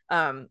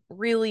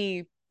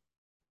really,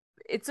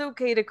 it's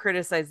okay to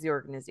criticize the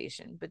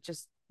organization, but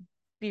just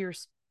be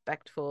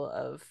respectful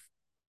of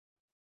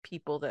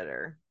people that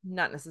are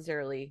not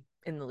necessarily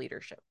in the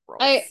leadership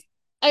roles.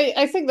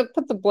 I think that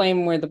put the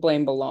blame where the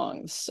blame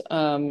belongs.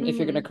 If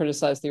you're going to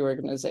criticize the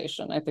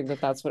organization, I think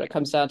that's what it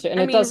comes down to.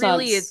 And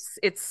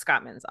it's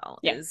Scott Menzel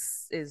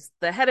is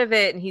the head of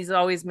it, and he's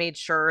always made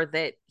sure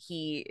that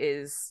he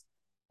is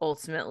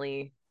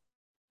ultimately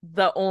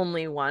the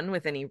only one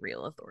with any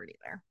real authority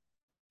there.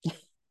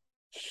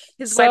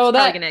 His wife's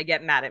probably going to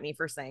get mad at me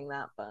for saying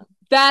that, but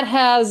that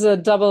has a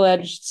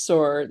double-edged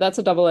sword. That's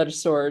a double-edged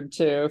sword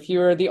too. If you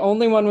are the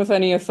only one with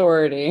any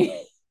authority.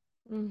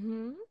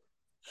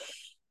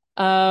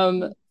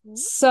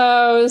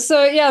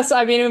 So yes,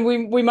 I mean,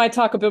 we might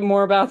talk a bit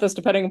more about this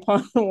depending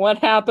upon what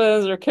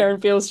happens, or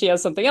Karen feels she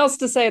has something else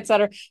to say,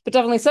 etc. But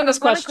definitely send us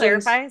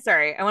questions. I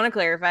want to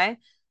clarify.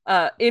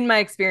 In my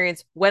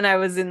experience, when I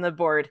was in the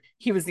board,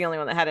 he was the only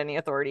one that had any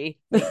authority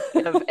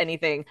of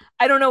anything.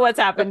 I don't know what's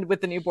happened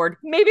with the new board.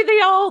 Maybe they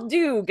all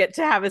do get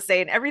to have a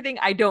say in everything.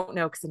 I don't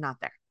know because I'm not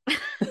there.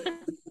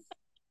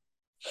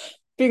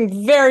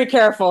 Being very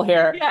careful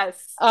here.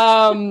 Yes.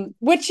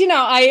 Which,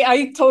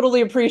 I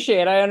totally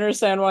appreciate. I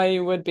understand why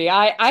you would be.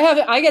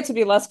 I get to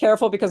be less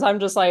careful because I'm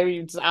just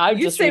I'm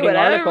just reading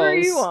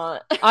articles. You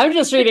want. I'm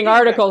just reading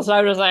articles, and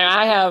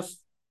I'm just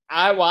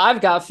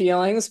I've got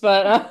feelings,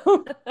 but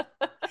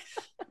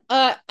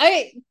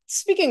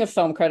speaking of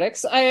film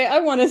critics, I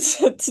wanted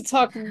to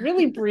talk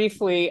really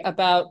briefly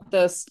about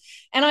this.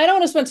 And I don't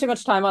want to spend too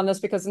much time on this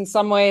because in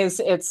some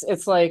ways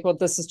it's like, well,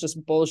 this is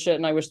just bullshit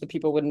and I wish that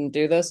people wouldn't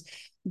do this.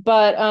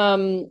 But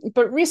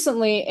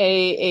recently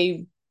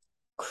a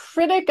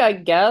critic, I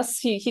guess,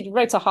 he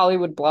writes a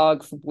Hollywood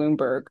blog for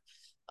Bloomberg,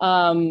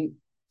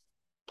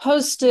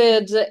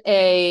 posted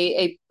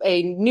a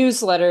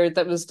newsletter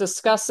that was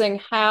discussing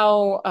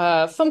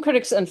how film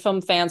critics and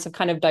film fans have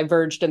kind of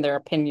diverged in their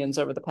opinions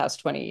over the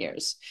past 20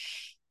 years.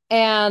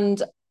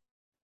 And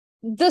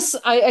this,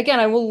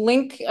 I will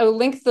link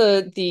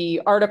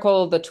the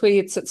article, the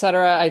tweets,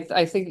 etc.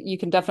 I think you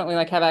can definitely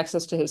like have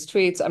access to his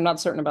tweets. I'm not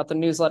certain about the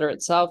newsletter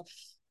itself.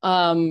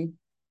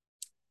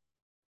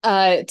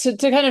 To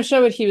kind of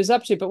show what he was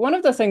up to. But one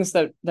of the things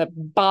that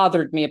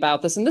bothered me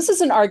about this, and this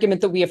is an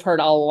argument that we have heard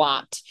a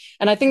lot,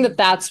 and I think that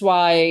that's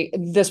why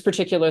this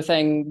particular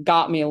thing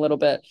got me a little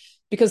bit,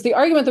 because the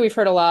argument that we've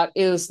heard a lot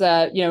is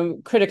that, you know,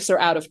 critics are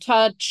out of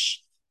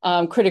touch,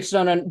 critics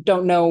don't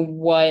know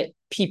what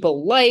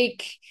people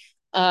like,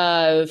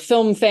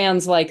 film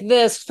fans like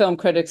this, film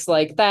critics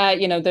like that.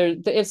 You know,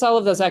 it's all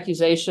of those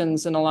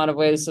accusations in a lot of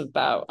ways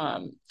about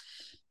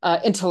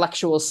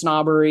intellectual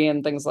snobbery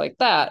and things like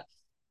that.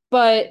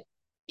 But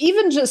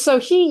even just so,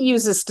 he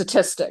uses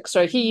statistics,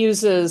 right? He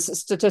uses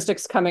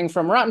statistics coming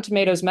from Rotten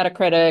Tomatoes,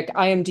 Metacritic,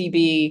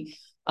 IMDb,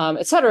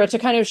 et cetera, to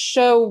kind of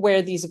show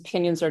where these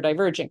opinions are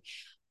diverging.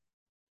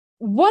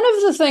 One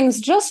of the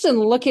things, just in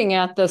looking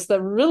at this, that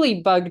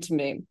really bugged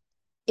me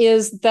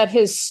is that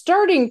his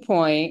starting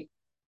point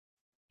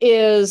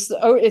is,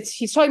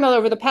 he's talking about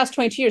over the past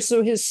 22 years.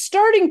 So his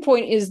starting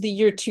point is the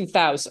year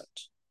 2000.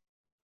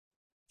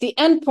 The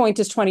end point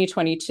is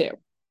 2022.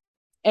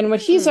 And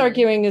what he's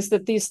arguing is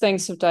that these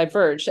things have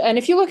diverged. And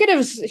if you look at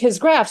his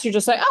graphs, you're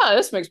just like,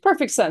 this makes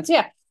perfect sense.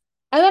 Yeah.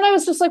 And then I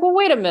was just like, well,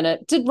 wait a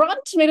minute. Did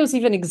Rotten Tomatoes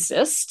even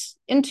exist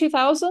in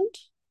 2000?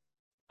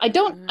 I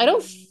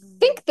don't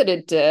think that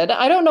it did.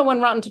 I don't know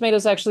when Rotten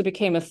Tomatoes actually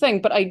became a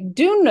thing, but I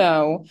do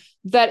know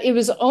that it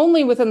was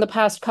only within the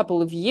past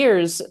couple of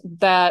years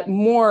that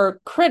more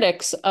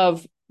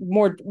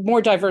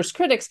diverse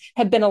critics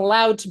have been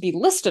allowed to be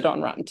listed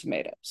on Rotten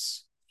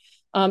Tomatoes.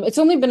 It's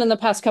only been in the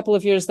past couple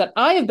of years that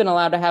I have been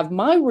allowed to have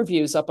my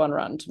reviews up on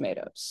Rotten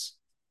Tomatoes.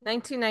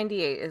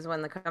 1998 is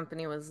when the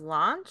company was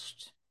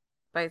launched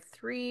by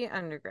 3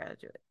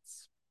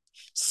 undergraduates.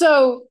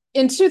 So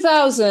in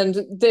 2000,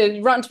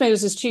 the Rotten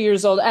Tomatoes is 2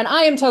 years old. And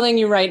I am telling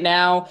you right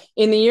now,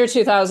 in the year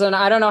 2000,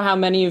 I don't know how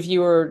many of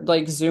you are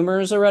like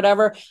Zoomers or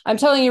whatever. I'm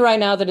telling you right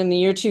now that in the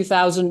year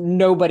 2000,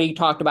 nobody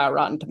talked about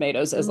Rotten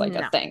Tomatoes as like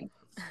a thing.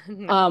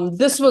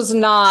 This was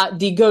not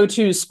the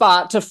go-to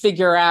spot to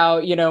figure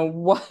out, you know,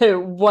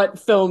 what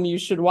film you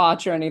should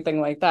watch or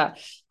anything like that.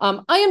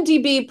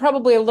 IMDb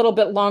probably a little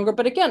bit longer,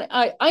 but again,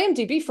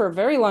 IMDb for a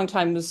very long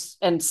time was,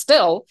 and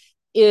still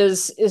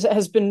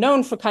has been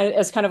known for kind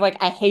of like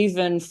a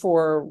haven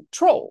for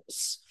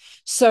trolls.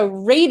 So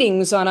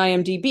ratings on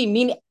IMDb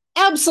mean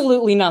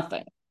absolutely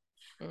nothing.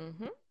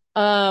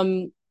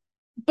 But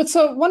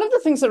so one of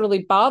the things that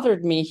really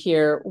bothered me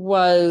here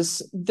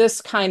was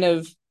this kind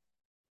of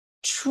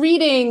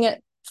treating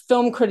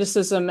film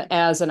criticism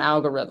as an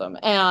algorithm.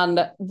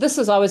 And this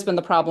has always been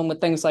the problem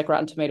with things like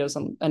Rotten Tomatoes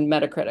and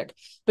Metacritic.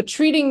 But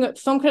treating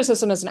film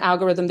criticism as an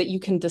algorithm that you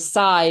can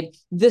decide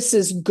this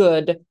is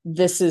good,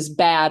 this is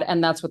bad,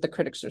 and that's what the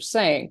critics are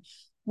saying.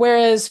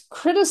 Whereas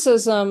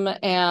criticism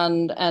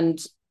and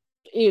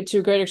to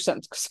a greater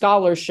extent,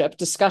 scholarship,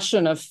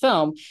 discussion of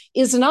film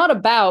is not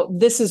about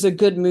this is a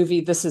good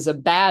movie, this is a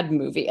bad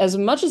movie, as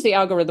much as the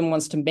algorithm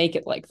wants to make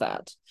it like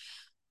that.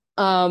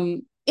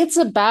 It's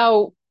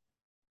about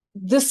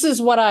this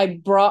is what I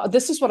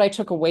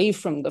took away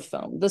from the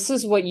film. This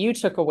is what you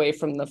took away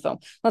from the film.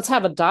 Let's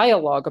have a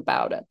dialogue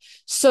about it.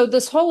 So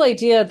this whole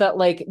idea that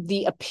like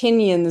the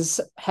opinions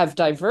have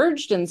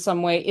diverged in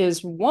some way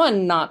is,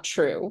 one, not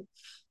true.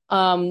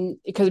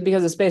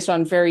 Because it's based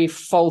on very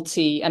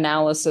faulty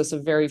analysis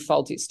of very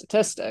faulty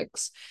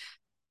statistics.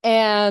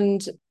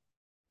 And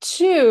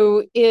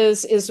two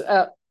is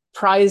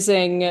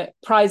prizing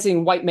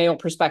white male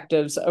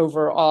perspectives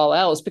over all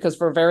else, because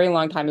for a very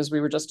long time, as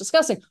we were just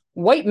discussing,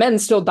 white men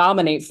still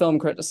dominate film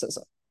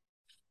criticism.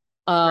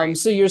 Right.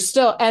 So you're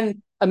still,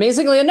 and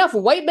amazingly enough,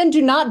 white men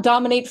do not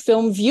dominate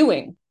film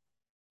viewing.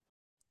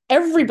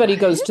 Everybody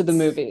goes to the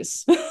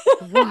movies.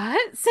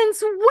 What?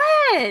 Since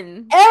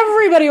when?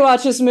 Everybody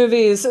watches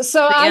movies.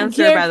 So the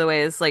answer, by the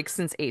way, is like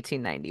since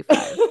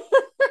 1895.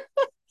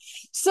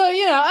 So,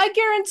 you know, I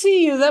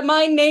guarantee you that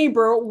my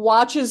neighbor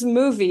watches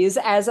movies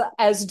as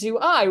do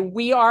I.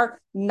 We are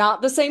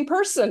not the same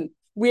person.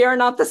 We are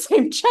not the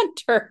same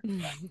gender.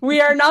 We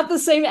are not the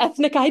same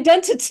ethnic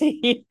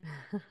identity.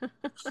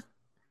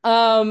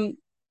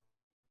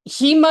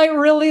 He might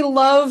really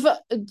love,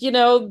 you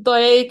know,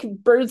 like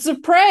Birds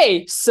of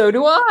Prey. So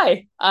do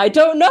I. I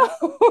don't know.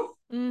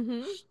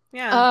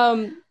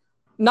 Yeah.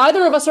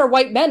 Neither of us are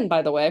white men,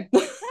 by the way.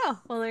 Oh,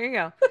 well, there you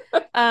go.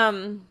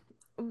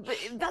 But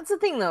that's the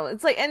thing, though.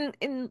 It's like, and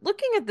in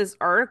looking at this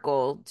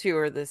article too,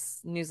 or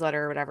this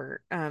newsletter or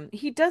whatever,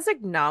 he does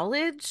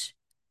acknowledge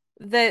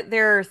that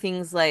there are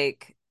things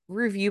like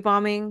review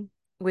bombing,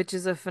 which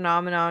is a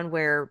phenomenon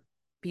where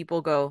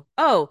people go,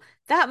 "Oh,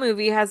 that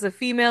movie has a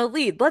female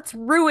lead. Let's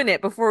ruin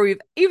it before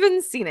we've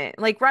even seen it."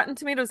 Like Rotten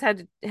Tomatoes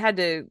had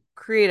to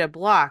create a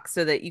block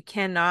so that you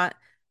cannot,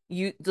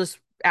 you just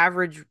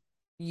average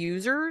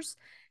users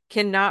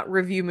cannot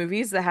review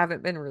movies that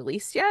haven't been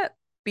released yet,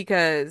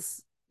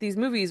 because these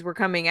movies were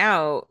coming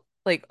out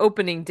like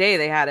opening day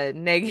they had a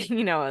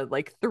a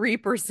like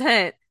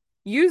 3%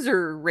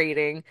 user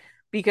rating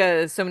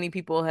because so many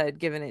people had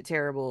given it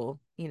terrible,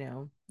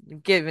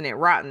 given it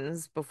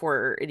rottens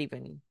before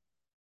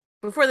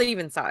they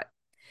even saw it.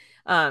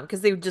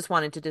 Because they just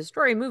wanted to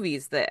destroy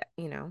movies that,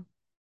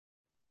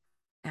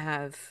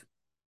 have,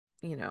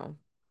 you know,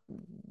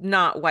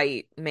 not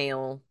white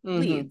male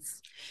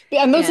leads.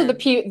 Yeah, and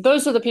And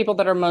those are the people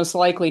that are most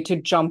likely to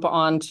jump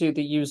onto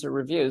the user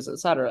reviews, et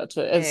cetera.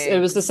 It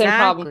was the same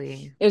problem.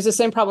 exactly. It was the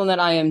same problem that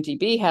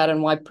IMDb had,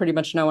 and why pretty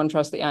much no one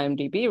trusts the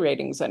IMDb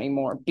ratings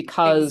anymore,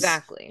 because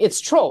Exactly.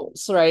 it's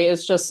trolls, right?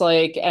 It's just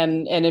like,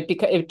 and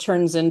it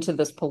turns into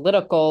this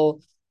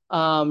political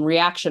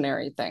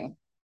reactionary thing.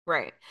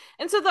 Right.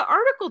 And so the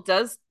article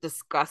does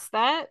discuss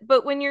that,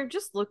 but when you're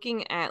just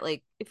looking at,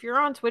 like, if you're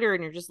on Twitter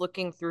and you're just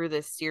looking through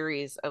this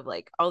series of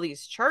like all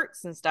these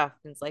charts and stuff,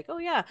 and it's like, oh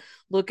yeah,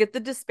 look at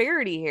the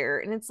disparity here.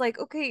 And it's like,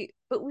 okay,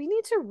 but we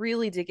need to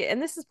really dig it. And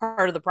this is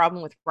part of the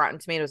problem with Rotten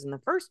Tomatoes in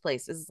the first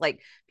place, is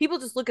like people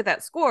just look at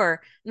that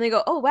score and they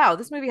go, oh wow,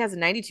 this movie has a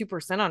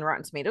 92% on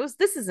Rotten Tomatoes.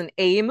 This is an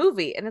A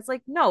movie. And it's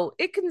like, no,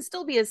 it can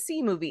still be a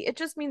C movie. It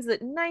just means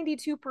that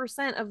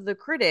 92% of the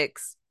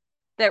critics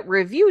that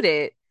reviewed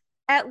it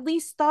at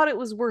least thought it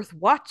was worth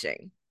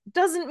watching.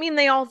 Doesn't mean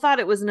they all thought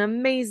it was an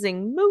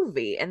amazing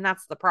movie, and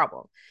that's the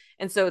problem.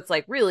 And so it's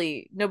like,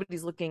 really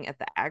nobody's looking at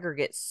the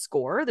aggregate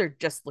score. They're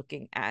just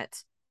looking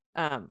at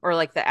or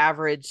like the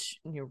average,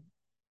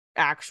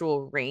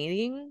 actual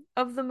rating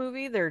of the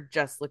movie. They're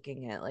just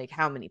looking at like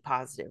how many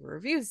positive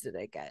reviews did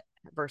it get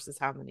versus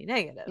how many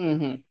negative.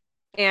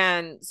 Mm-hmm.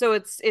 And so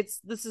it's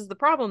this is the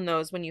problem, though,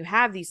 is when you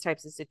have these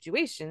types of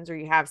situations or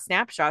you have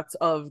snapshots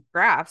of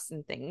graphs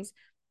and things,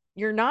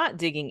 you're not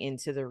digging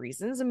into the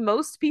reasons, and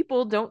most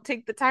people don't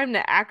take the time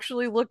to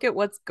actually look at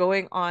what's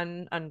going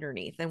on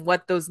underneath and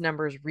what those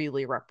numbers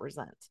really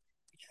represent.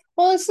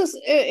 Well,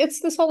 it's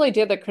this whole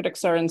idea that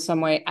critics are in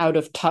some way out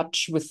of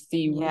touch with the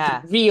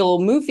Yeah. real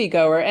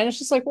moviegoer, and it's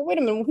just like, well, wait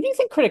a minute, who do you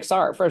think critics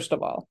are? First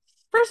of all,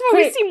 First of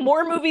all, we see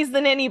more movies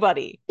than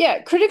anybody.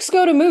 yeah, critics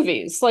go to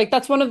movies. Like,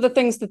 that's one of the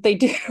things that they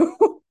do.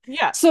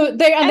 Yeah. So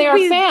they are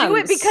we fans. do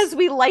it because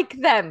we like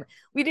them.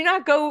 We do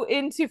not go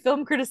into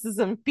film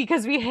criticism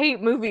because we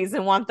hate movies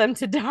and want them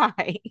to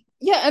die.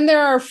 Yeah, and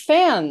there are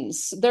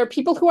fans. There are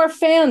people who are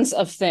fans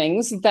of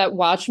things that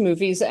watch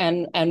movies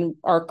and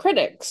are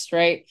critics,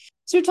 right?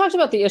 So we talked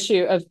about the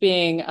issue of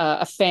being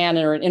a fan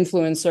or an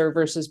influencer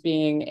versus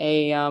being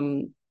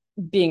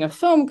a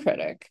film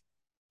critic,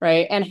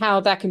 right? And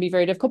how that can be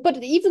very difficult.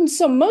 But even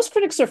so, most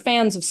critics are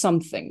fans of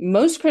something.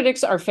 Most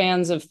critics are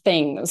fans of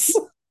things.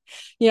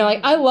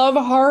 Like, I love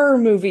horror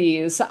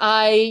movies.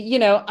 I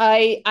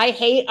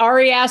hate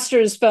Ari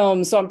Aster's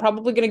films, so I'm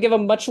probably going to give a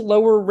much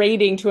lower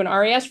rating to an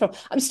Ari Aster film.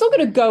 I'm still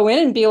going to go in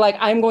and be like,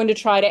 I'm going to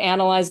try to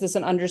analyze this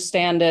and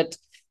understand it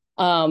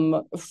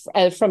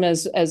from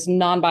as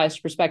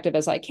non-biased perspective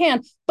as I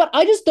can. But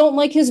I just don't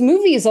like his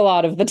movies a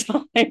lot of the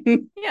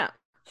time. Yeah.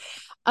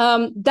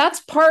 That's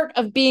part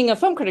of being a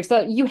film critic,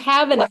 so that you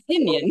have an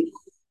opinion.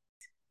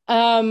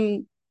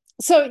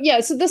 So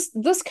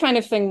this kind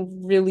of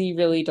thing really,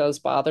 really does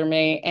bother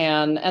me.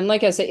 And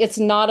like I say, it's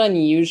not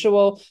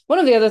unusual. One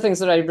of the other things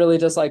that I really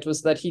disliked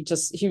was that he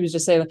was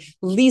just saying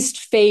least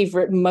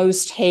favorite,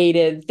 most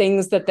hated,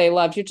 things that they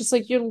loved. You're just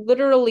like, you're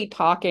literally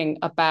talking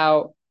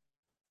about,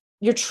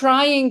 you're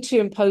trying to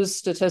impose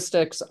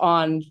statistics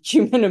on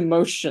human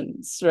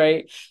emotions,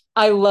 right?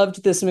 I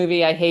loved this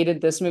movie. I hated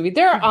this movie.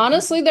 There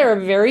are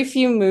very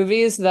few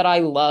movies that I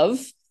love,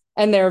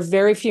 and there are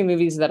very few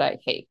movies that I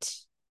hate.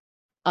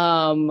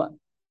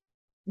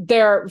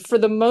 There, for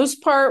the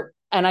most part,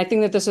 and I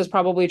think that this is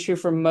probably true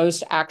for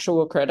most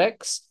actual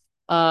critics,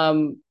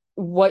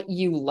 what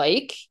you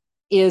like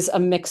is a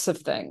mix of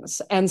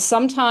things. And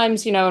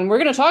sometimes, and we're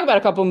going to talk about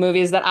a couple of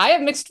movies that I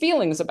have mixed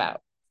feelings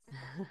about.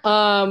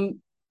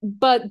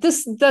 But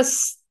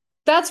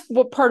that's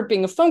what part of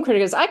being a film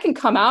critic is. I can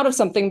come out of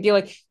something and be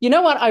like, you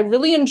know what, I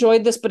really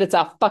enjoyed this, but it's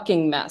a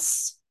fucking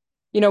mess.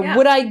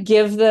 Would I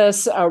give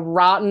this a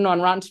rotten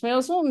on Rotten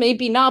Tomatoes? Well,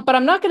 maybe not, but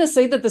I'm not going to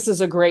say that this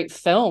is a great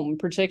film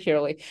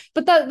particularly.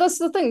 But that's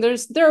the thing.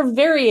 There are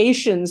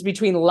variations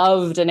between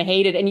loved and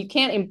hated, and you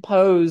can't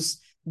impose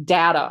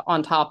data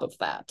on top of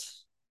that.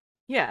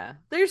 Yeah,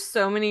 there's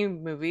so many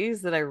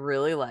movies that I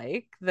really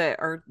like that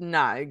are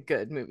not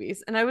good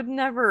movies. And I would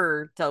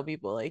never tell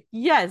people like,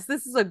 yes,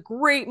 this is a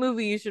great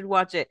movie, you should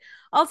watch it.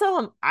 I'll tell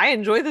them I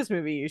enjoy this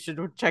movie, you should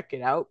check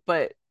it out.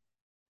 But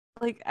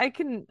like I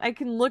can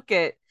look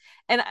at,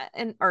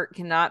 and art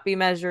cannot be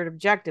measured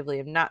objectively.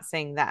 I'm not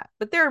saying that.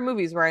 But there are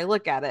movies where I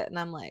look at it and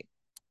I'm like,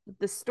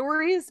 the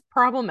story is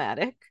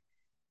problematic.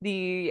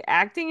 The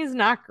acting is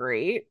not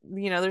great.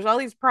 There's all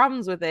these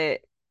problems with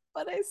it.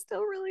 but I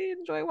still really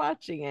enjoy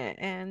watching it,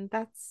 and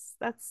that's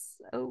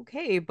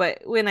okay.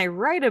 But when I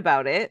write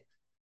about it,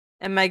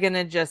 am I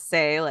gonna just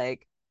say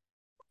like,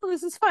 "Oh,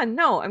 this is fun"?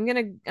 No, I'm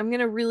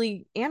gonna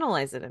really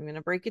analyze it. I'm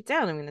gonna break it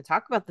down. I'm gonna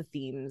talk about the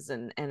themes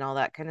and all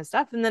that kind of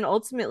stuff, and then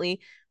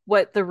ultimately,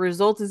 what the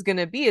result is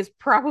gonna be is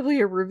probably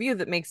a review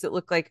that makes it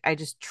look like I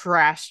just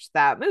trashed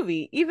that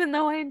movie, even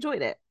though I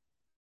enjoyed it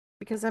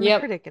because I'm a Yep.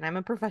 critic and I'm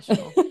a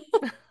professional.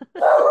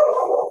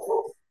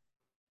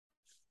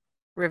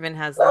 Riven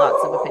has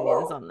lots of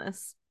opinions on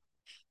this.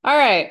 All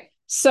right.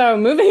 So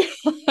moving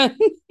on.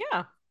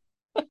 Yeah.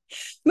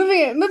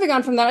 Moving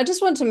on from that, I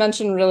just want to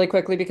mention really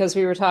quickly because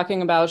we were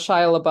talking about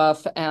Shia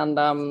LaBeouf and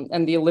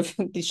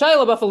the Shia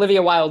LaBeouf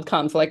Olivia Wilde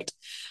conflict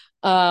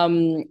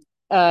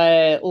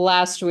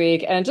last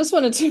week, and just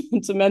wanted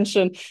to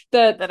mention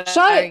that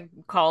I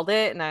called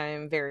it, and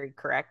I'm very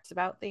correct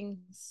about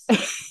things.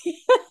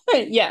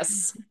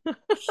 Yes.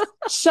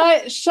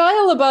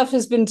 Shia LaBeouf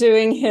has been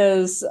doing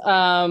his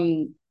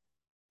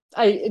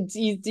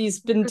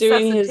he's been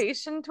doing his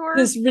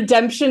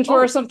redemption tour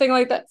or something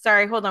like that.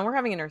 Sorry, hold on. We're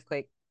having an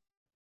earthquake.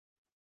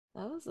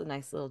 That was a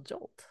nice little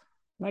jolt.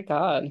 My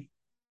God.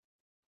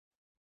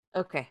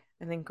 Okay.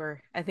 I think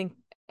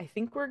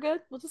we're good.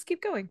 We'll just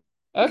keep going.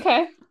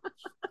 Okay.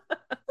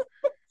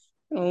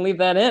 I'll leave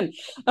that in.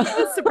 That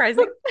was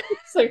surprising.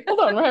 It's like, hold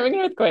on, we're having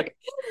an earthquake.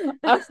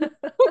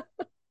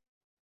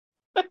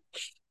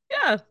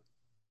 Yeah.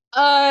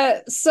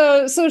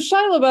 So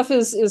Shia LaBeouf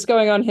is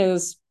going on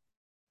his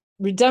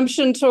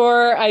redemption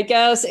tour, I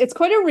guess. It's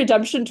quite a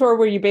redemption tour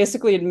where you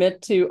basically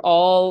admit to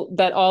all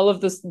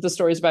of the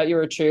stories about you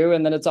are true,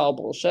 and then it's all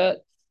bullshit.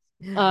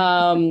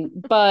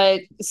 But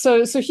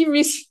so he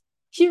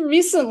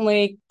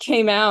recently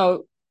came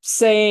out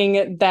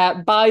saying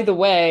that, by the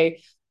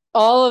way,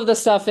 all of the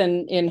stuff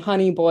in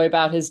Honey Boy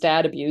about his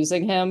dad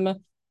abusing him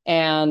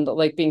and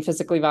like being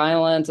physically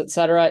violent,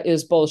 etc.,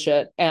 is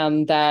bullshit,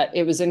 and that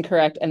it was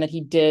incorrect, and that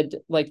he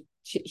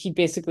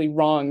basically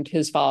wronged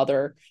his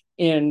father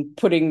in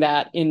putting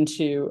that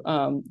into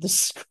the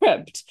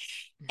script.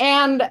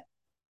 And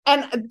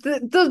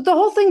the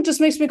whole thing just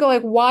makes me go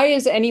like, why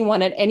is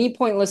anyone at any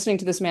point listening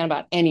to this man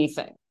about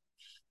anything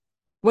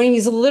when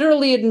he's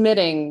literally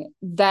admitting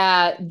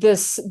that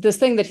this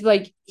thing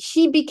that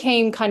he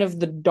became kind of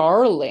the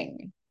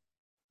darling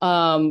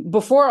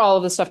before all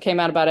of the stuff came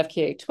out about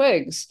FKA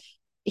Twigs.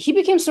 He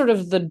became sort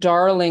of the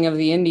darling of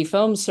the indie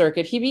film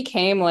circuit. He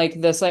became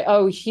like this, like,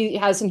 oh, he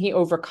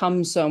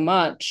overcome so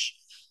much.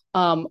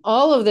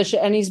 All of this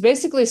shit. And he's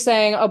basically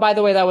saying, oh, by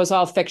the way, that was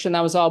all fiction.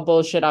 That was all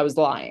bullshit. I was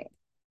lying.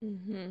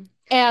 Mm-hmm.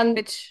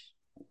 And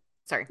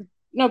sorry.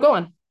 No, go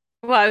on.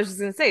 Well, I was just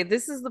going to say,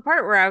 this is the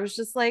part where I was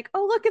just like,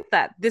 oh, look at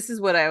that. This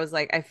is what I was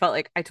like. I felt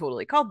like I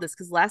totally called this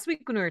because last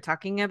week when we were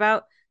talking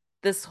about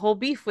this whole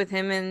beef with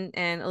him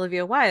and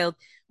Olivia Wilde,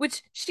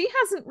 which she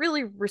hasn't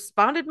really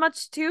responded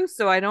much to,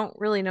 so I don't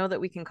really know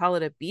that we can call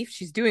it a beef.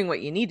 She's doing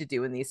what you need to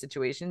do in these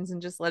situations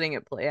and just letting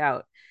it play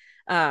out.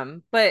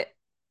 But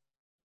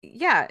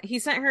yeah, he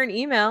sent her an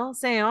email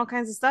saying all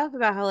kinds of stuff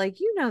about how, like,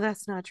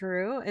 that's not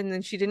true. And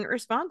then she didn't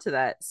respond to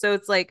that. So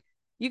it's like,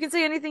 you can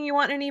say anything you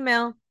want in an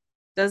email,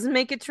 doesn't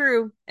make it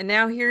true. And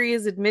now here he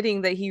is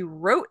admitting that he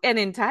wrote an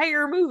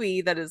entire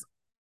movie that is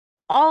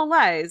all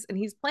lies. And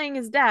he's playing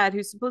his dad,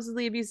 who's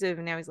supposedly abusive.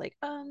 And now he's like,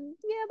 yeah,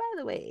 by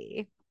the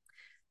way.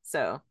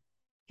 So,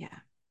 yeah,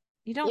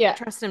 you don't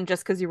trust him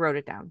just because you wrote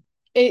it down.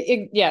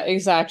 Yeah,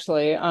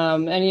 exactly.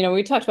 And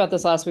we talked about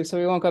this last week, so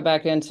we won't go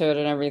back into it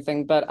and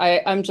everything, but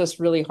I'm just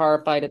really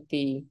horrified at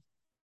the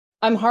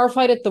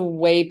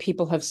way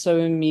people have so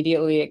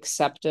immediately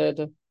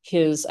accepted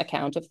his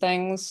account of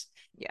things.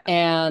 Yeah.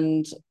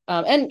 And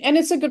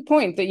it's a good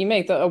point that you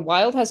make, that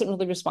Wilde hasn't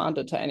really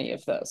responded to any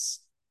of this.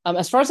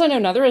 As far as I know,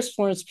 neither has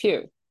Florence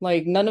Pugh.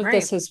 Like none of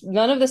this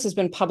has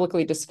been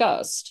publicly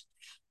discussed.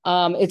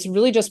 It's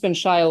really just been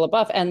Shia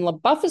LaBeouf, and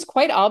LaBeouf is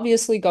quite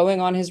obviously going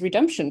on his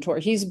redemption tour.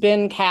 He's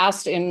been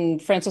cast in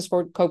Francis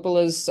Ford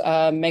Coppola's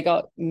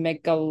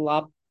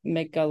Megalopolis.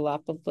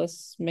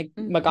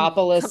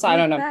 I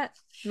don't know.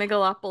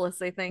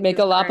 Megalopolis, I think.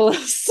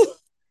 Megalopolis. I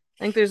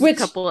think there's a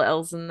couple of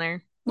L's in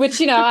there.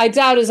 Which, I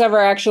doubt is ever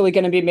actually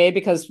going to be made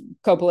because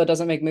Coppola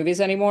doesn't make movies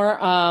anymore.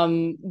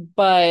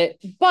 But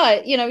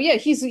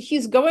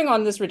he's going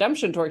on this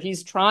redemption tour.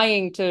 He's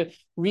trying to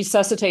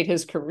resuscitate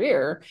his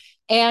career,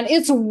 and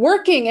it's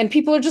working, and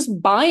people are just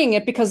buying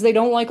it because they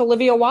don't like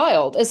Olivia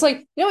Wilde. It's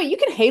like, you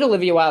can hate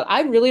Olivia Wilde.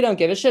 I really don't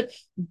give a shit,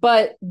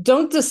 but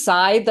don't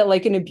decide that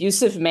like an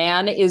abusive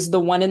man is the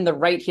one in the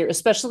right here,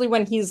 especially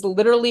when he's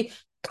literally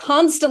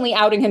constantly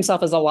outing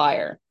himself as a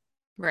liar.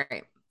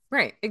 Right.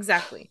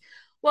 Exactly.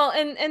 Well,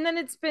 and then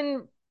it's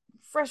been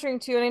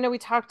frustrating too. And I know we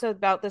talked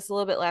about this a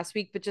little bit last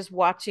week, but just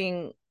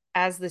watching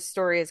as this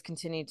story has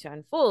continued to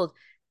unfold,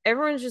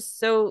 everyone's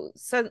just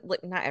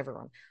not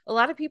everyone. A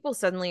lot of people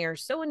suddenly are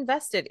so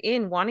invested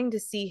in wanting to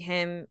see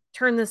him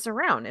turn this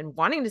around and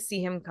wanting to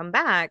see him come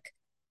back.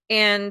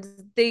 And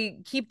they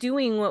keep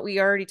doing what we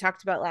already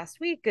talked about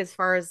last week as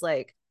far as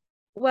like,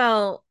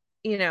 well,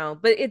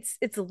 but it's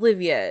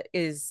Olivia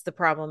is the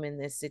problem in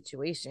this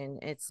situation.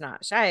 It's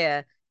not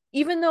Shia.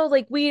 even though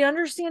like we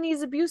understand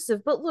he's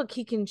abusive, but look,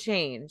 he can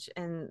change.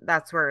 And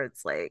that's where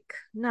it's like,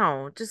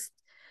 no, just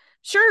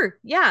sure.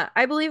 Yeah,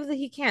 I believe that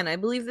he can. I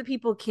believe that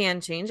people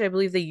can change. I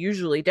believe they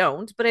usually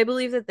don't, but I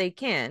believe that they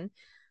can.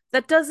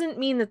 That doesn't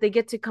mean that they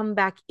get to come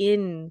back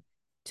in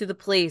to the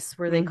place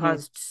where they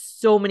caused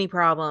so many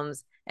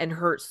problems and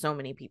hurt so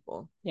many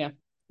people. Yeah,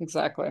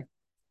 exactly.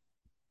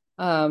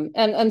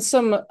 And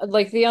some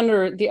like the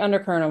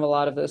undercurrent of a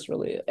lot of this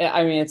really,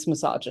 I mean, it's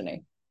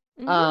misogyny.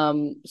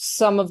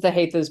 Some of the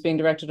hate that's being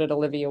directed at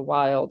Olivia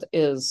Wilde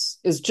is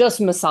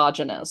just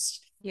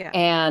misogynist. Yeah.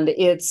 And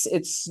it's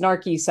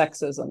snarky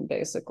sexism,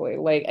 basically.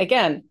 Like,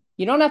 again,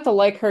 you don't have to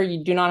like her,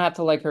 you do not have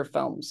to like her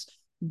films.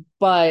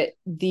 But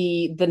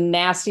the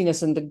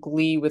nastiness and the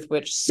glee with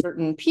which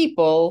certain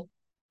people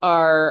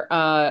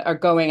are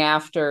going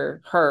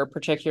after her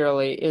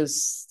particularly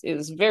is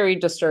very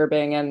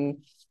disturbing.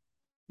 And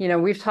you know,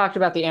 we've talked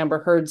about the Amber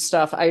Heard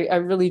stuff. I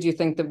really do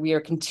think that we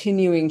are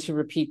continuing to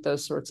repeat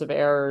those sorts of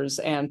errors,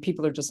 and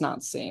people are just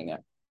not seeing it.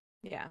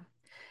 Yeah.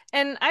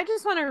 And I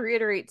just want to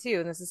reiterate too,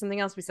 and this is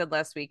something else we said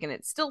last week, and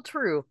it's still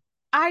true.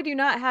 I do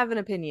not have an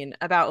opinion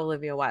about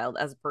Olivia Wilde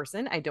as a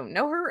person. I don't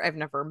know her. I've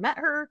never met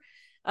her.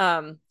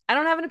 I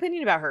don't have an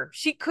opinion about her.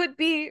 She could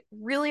be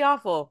really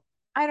awful.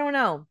 I don't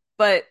know.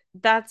 But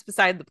that's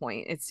beside the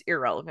point. It's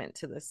irrelevant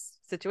to this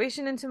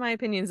situation and to my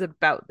opinions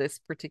about this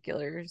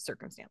particular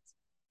circumstance.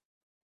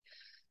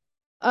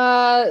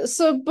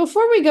 So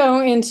before we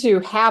go into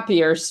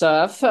happier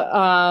stuff,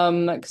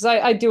 because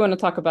I do want to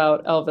talk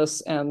about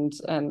Elvis and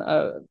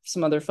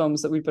some other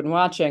films that we've been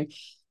watching.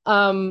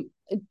 I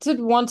did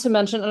want to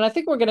mention, and I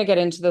think we're going to get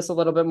into this a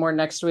little bit more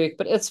next week,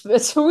 but it's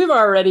we've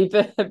already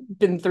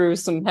been through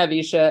some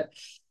heavy shit.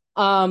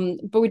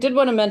 But we did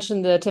want to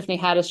mention the Tiffany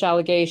Haddish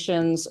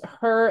allegations.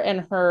 Her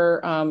and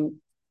her,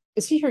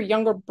 is he her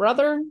younger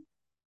brother?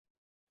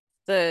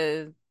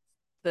 The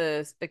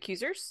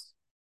accusers?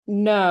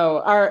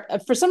 No,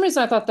 for some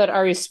reason I thought that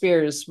Ari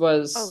Spears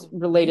was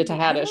related to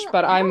Haddish,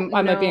 but I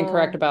might be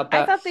incorrect about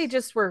that. I thought they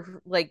just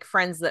were like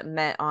friends that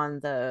met on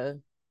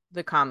the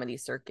comedy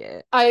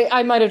circuit.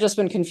 I might have just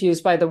been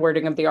confused by the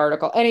wording of the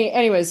article.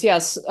 Anyways,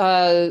 yes.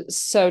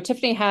 So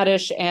Tiffany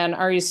Haddish and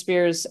Ari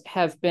Spears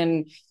have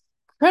been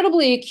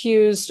credibly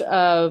accused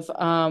of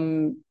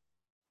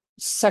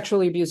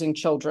sexually abusing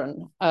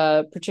children,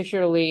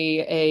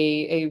 particularly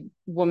a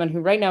woman who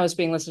right now is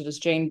being listed as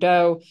Jane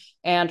Doe,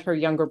 and her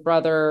younger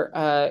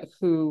brother,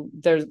 who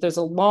there's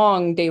a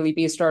long Daily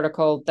Beast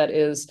article that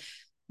is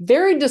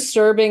very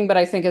disturbing, but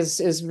I think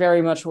is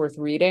very much worth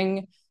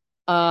reading.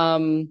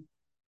 And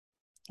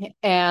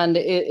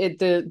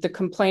the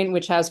complaint,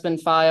 which has been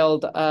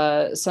filed,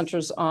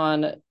 centers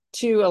on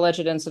two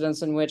alleged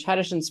incidents in which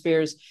Haddish and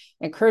Spears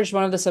encouraged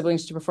one of the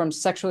siblings to perform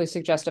sexually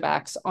suggestive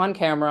acts on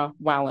camera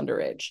while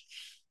underage.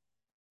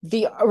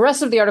 The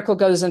rest of the article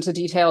goes into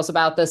details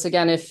about this.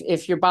 Again,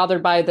 if you're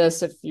bothered by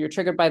this, if you're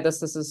triggered by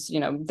this, this is,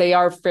 they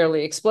are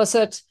fairly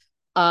explicit.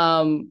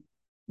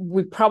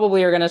 We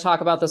probably are going to talk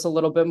about this a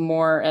little bit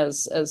more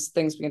as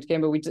things begin to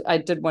game, but I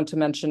did want to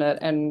mention it,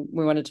 and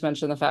we wanted to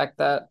mention the fact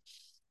that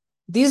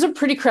these are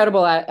pretty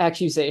credible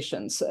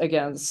accusations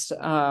against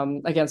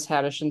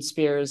Haddish and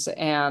Spears,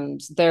 and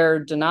they're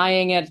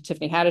denying it.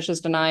 Tiffany Haddish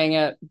is denying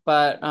it,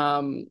 but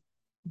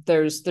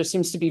there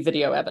seems to be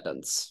video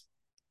evidence.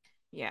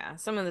 Yeah,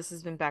 some of this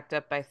has been backed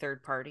up by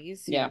third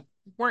parties who Yeah.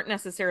 weren't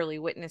necessarily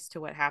witness to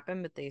what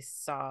happened, but they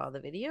saw the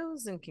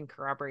videos and can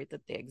corroborate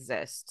that they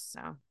exist.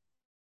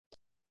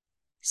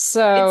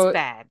 So it's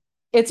bad.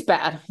 It's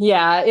bad.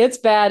 Yeah, it's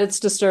bad. It's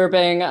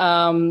disturbing.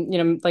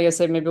 Like I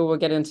said, maybe we'll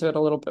get into it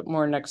a little bit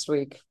more next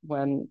week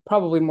when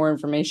probably more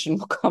information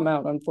will come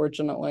out,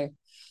 unfortunately.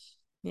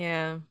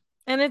 Yeah.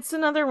 And it's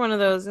another one of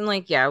those, and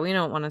we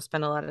don't want to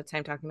spend a lot of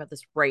time talking about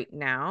this right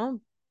now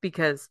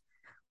because,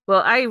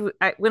 well, I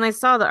when I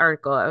saw the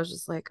article, I was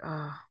just like,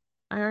 oh,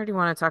 I already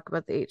want to talk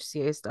about the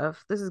HCA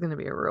stuff. This is going to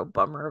be a real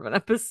bummer of an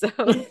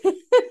episode.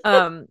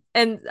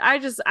 And I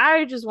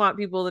just want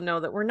people to know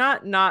that we're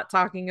not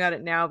talking about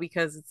it now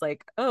because it's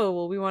like, oh,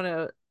 well, we want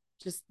to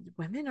just,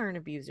 women aren't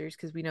abusers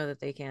because we know that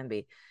they can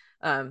be.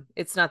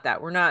 It's not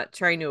that. We're not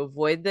trying to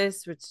avoid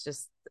this. It's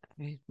just,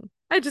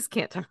 I just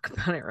can't talk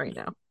about it right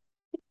now.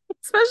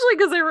 Especially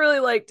because I really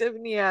like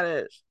Tiffany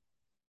Haddish.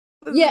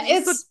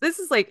 This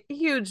is like a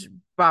huge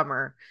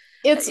bummer.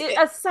 It's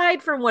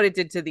aside from what it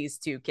did to these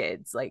two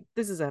kids, like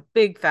this is a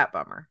big fat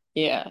bummer.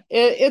 Yeah,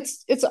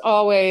 it's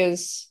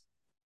always.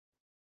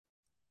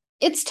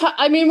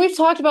 I mean, we've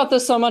talked about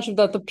this so much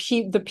about the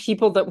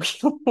people that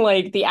we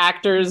like, the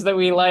actors that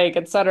we like,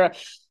 etc.,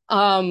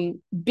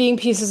 being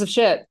pieces of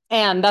shit,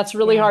 and that's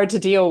really hard to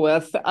deal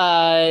with.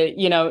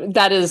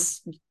 That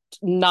is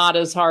not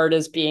as hard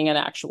as being an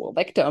actual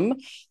victim.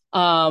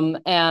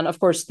 And of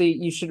course,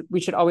 we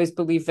should always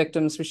believe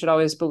victims. We should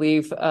always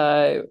believe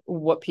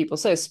what people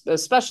say,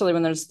 especially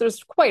when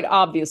there's quite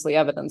obviously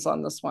evidence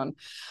on this one.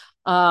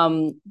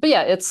 But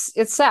yeah,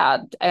 it's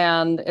sad,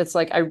 and it's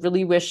like I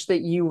really wish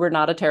that you were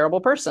not a terrible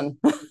person.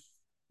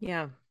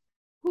 Yeah.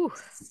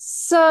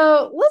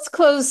 So let's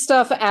close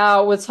stuff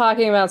out with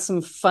talking about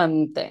some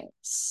fun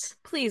things.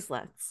 Please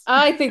let's.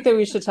 I think that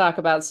we should talk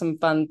about some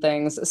fun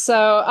things.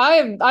 So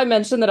I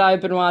mentioned that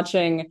I've been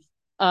watching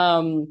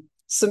some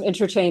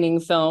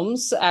entertaining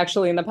films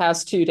actually in the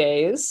past 2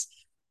 days.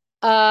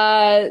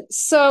 Let's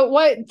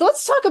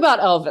talk about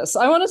Elvis.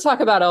 I want to talk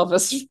about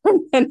Elvis for a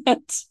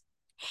minute.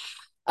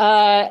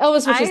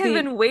 Elvis, which I is have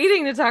been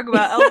waiting to talk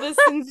about Elvis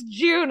since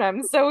June.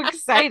 I'm so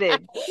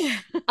excited.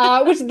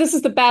 Which this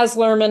is the Baz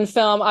Luhrmann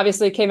film.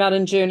 Obviously, it came out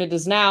in June. It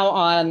is now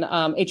on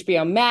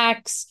HBO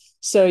Max,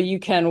 so you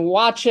can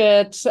watch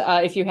it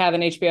if you have an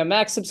HBO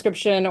Max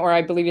subscription, or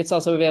I believe it's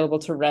also available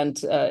to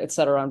rent,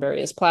 etc., on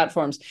various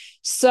platforms.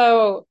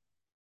 So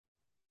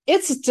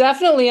it's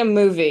definitely a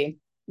movie.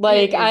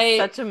 Like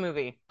such a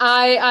movie.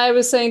 I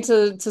was saying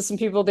to some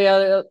people the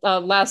other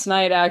last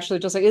night, actually,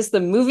 just like, it's the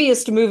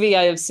moviest movie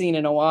I have seen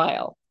in a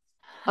while.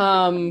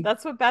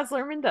 That's what Baz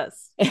Luhrmann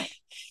does.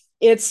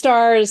 It's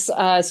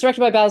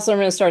directed by Baz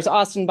Luhrmann. It stars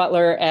Austin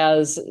Butler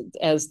as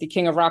the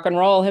king of rock and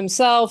roll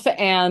himself,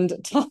 and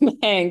Tom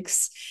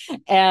Hanks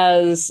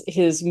as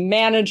his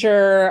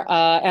manager,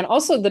 and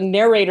also the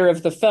narrator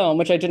of the film,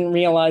 which I didn't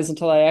realize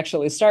until I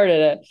actually started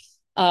it,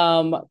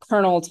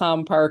 Colonel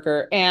Tom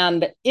Parker.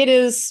 And it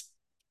is,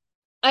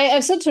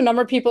 I've said to a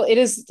number of people, it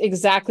is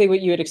exactly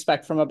what you would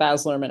expect from a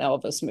Baz Luhrmann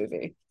Elvis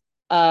movie.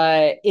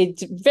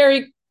 It's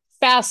very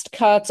fast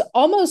cuts,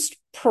 almost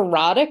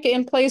parodic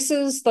in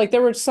places. Like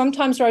there were some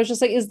times where I was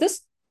just like, is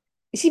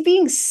he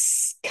being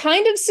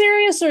kind of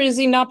serious, or is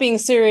he not being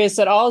serious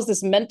at all? Is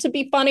this meant to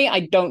be funny? I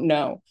don't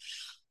know.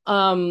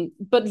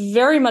 But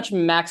very much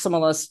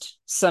maximalist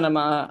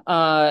cinema.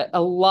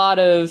 A lot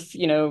of,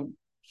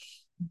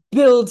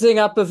 building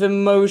up of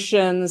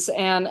emotions.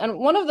 And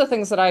one of the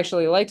things that I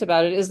actually liked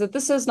about it is that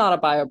this is not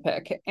a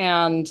biopic.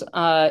 And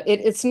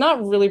it's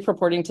not really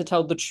purporting to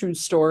tell the true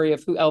story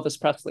of who Elvis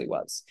Presley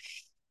was.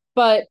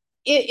 But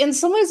in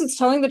some ways, it's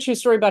telling the true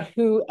story about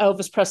who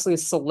Elvis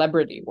Presley's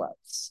celebrity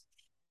was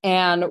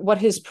and what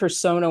his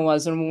persona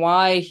was and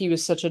why he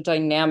was such a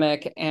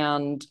dynamic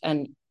and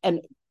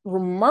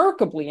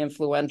remarkably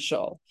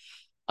influential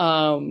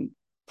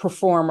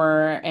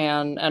performer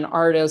and an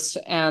artist.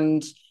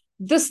 And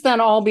this then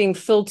all being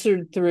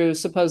filtered through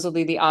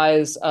supposedly the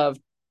eyes of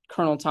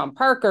Colonel Tom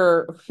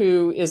Parker,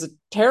 who is a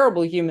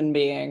terrible human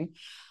being,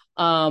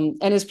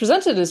 and is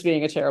presented as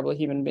being a terrible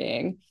human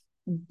being,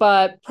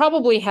 but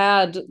probably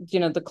had,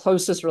 the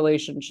closest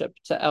relationship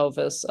to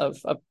Elvis of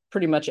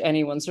pretty much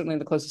anyone, certainly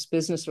the closest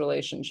business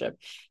relationship,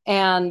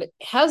 and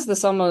has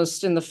this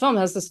almost, in the film,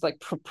 has this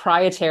like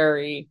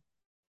proprietary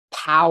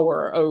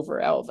power over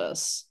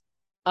Elvis.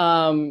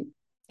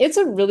 It's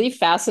a really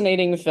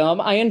fascinating film.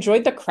 I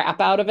enjoyed the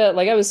crap out of it.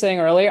 Like I was saying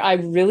earlier, I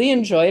really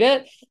enjoyed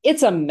it.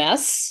 It's a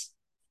mess.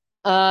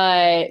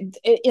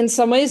 In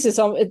some ways,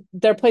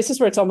 there are places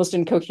where it's almost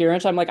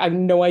incoherent. I'm like, I have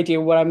no idea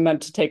what I'm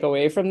meant to take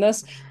away from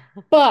this,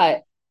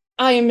 but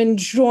I am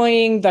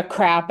enjoying the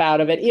crap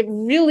out of it. It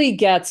really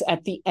gets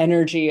at the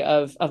energy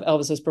of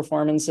Elvis's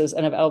performances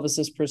and of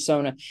Elvis's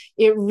persona.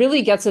 It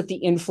really gets at the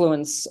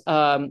influence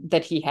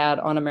that he had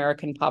on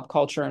American pop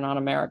culture and on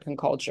American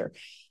culture.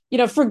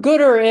 For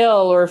good or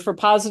ill, or for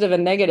positive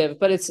and negative,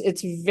 but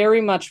it's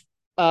very much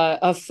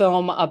a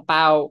film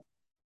about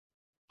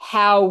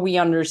how we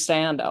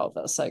understand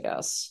Elvis, I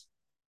guess.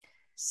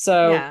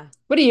 So, yeah.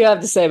 What do you have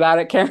to say about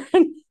it,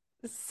 Karen?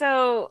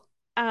 So,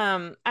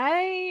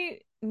 I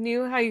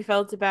knew how you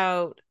felt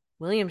about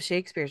William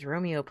Shakespeare's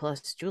Romeo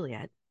plus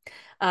Juliet.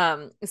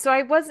 So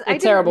I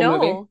didn't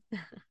know.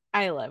 Movie.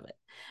 I love it.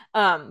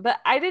 But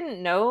I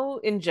didn't know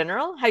in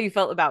general how you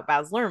felt about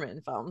Baz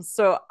Luhrmann films.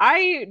 So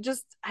I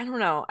don't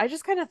know. I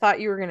just kind of thought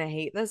you were going to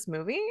hate this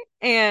movie.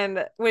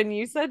 And when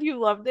you said you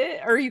loved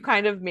it, or you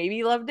kind of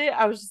maybe loved it,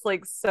 I was just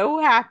like so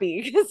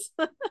happy because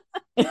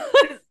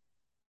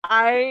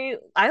I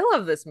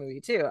love this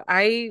movie too.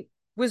 I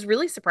was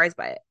really surprised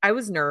by it. I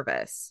was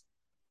nervous.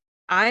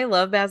 I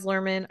love Baz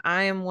Luhrmann.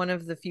 I am one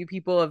of the few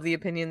people of the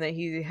opinion that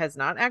he has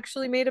not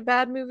actually made a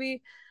bad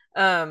movie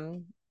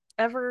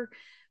ever.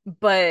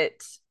 But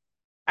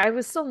I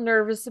was still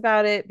nervous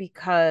about it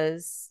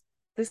because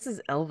this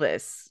is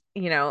Elvis,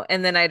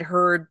 and then I'd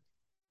heard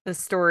the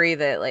story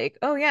that like,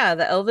 oh yeah,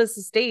 the Elvis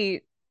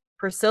estate,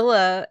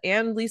 Priscilla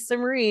and Lisa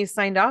Marie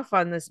signed off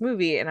on this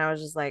movie. And I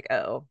was just like,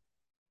 oh,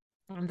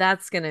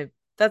 that's gonna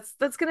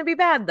be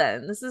bad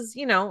then. This is,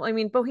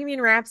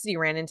 Bohemian Rhapsody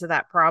ran into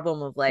that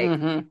problem of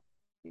like,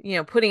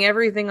 putting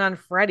everything on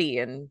Freddie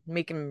and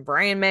making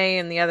Brian May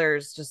and the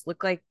others just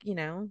look like,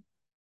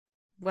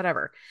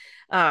 whatever.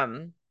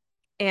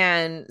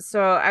 And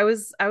so I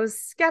was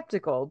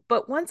skeptical,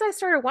 but once I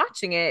started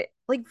watching it,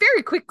 like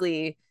very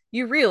quickly,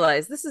 you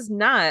realize this is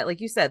not, like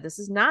you said, this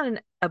is not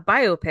a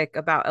biopic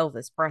about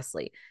Elvis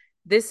Presley.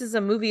 This is a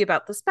movie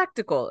about the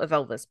spectacle of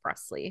Elvis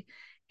Presley.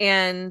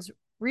 And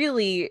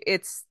really,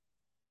 it's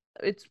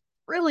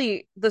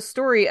really the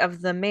story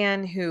of the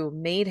man who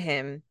made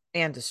him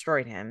and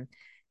destroyed him.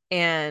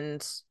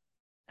 And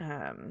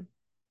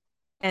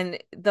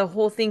the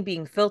whole thing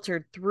being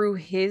filtered through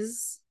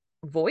his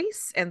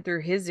voice and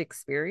through his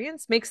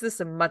experience makes this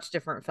a much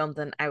different film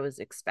than I was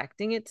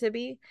expecting it to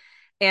be.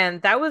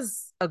 And that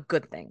was a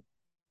good thing.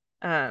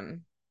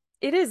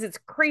 It's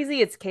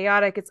crazy, it's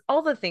chaotic, it's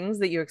all the things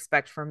that you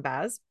expect from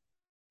Baz.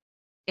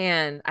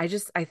 And I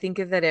think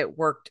that it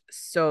worked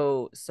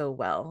so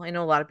well. I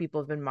know a lot of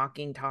people have been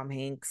mocking Tom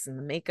Hanks and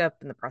the makeup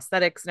and the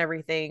prosthetics and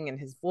everything and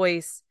his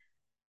voice.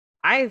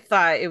 I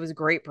thought it was a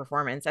great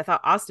performance. I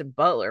thought Austin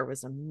Butler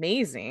was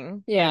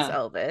amazing as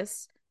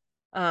Elvis.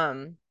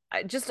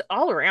 Just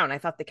all around, I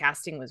thought the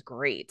casting was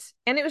great.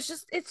 And it's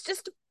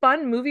just a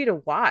fun movie to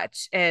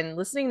watch. And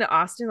listening to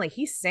Austin, like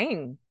he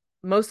sang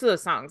most of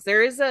those songs.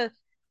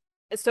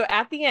 So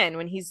at the end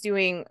when he's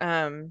doing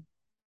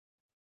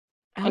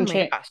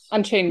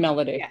Unchained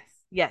Melody.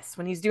 Yes,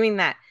 when he's doing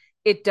that,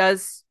 it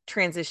does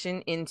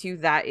transition into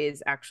that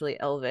is actually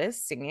Elvis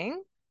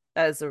singing.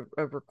 That is a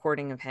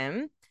recording of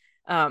him.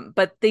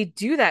 But they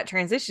do that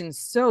transition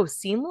so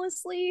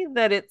seamlessly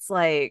that it's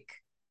like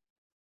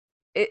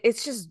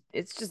it's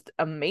just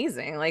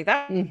amazing. Like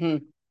that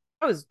that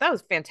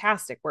was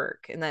fantastic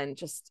work. And then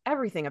just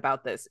everything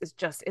about this is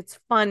just it's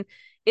fun,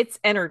 it's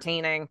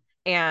entertaining,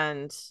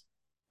 and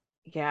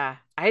yeah,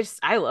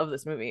 I love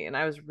this movie, and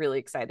I was really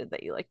excited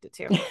that you liked it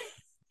too.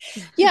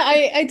 Yeah,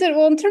 I did.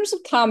 Well, in terms of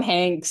Tom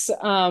Hanks,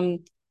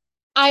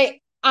 I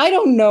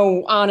don't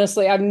know,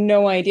 honestly. I have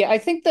no idea. I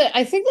think that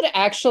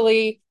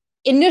actually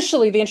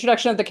initially the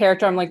introduction of the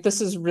character, I'm like,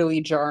 this is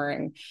really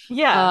jarring.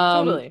 Yeah,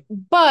 totally.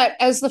 But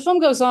as the film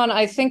goes on,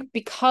 I think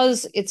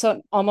because it's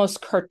an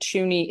almost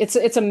cartoony, it's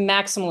a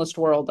maximalist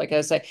world, like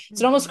I say, it's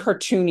an almost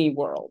cartoony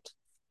world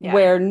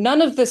where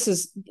none of this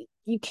is.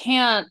 You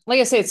can't, like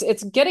I say,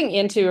 it's getting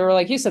into, or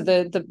like you said,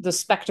 the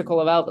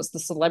spectacle of Elvis, the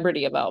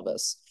celebrity of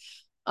Elvis,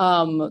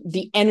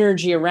 the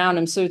energy around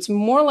him. So it's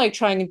more like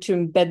trying to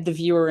embed the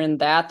viewer in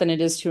that than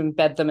it is to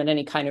embed them in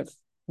any kind of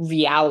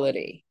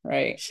reality,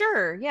 right?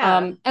 Sure,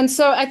 yeah. And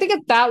so I think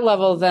at that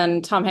level,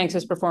 then Tom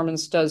Hanks's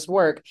performance does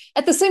work.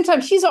 At the same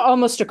time, he's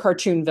almost a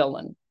cartoon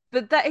villain.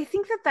 But I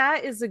think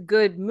that is a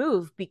good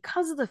move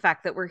because of the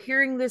fact that we're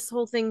hearing this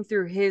whole thing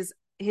through his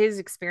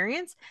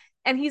experience.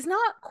 And he's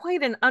not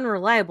quite an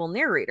unreliable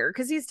narrator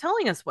because he's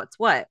telling us what's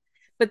what.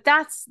 But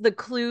that's the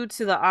clue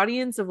to the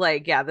audience of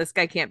like, yeah, this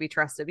guy can't be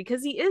trusted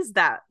because he is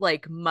that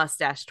like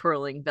mustache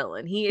twirling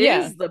villain. He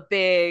is the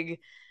big,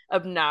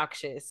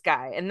 obnoxious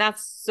guy. And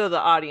that's so the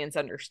audience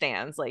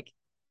understands like,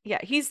 yeah,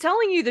 he's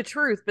telling you the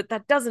truth, but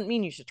that doesn't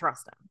mean you should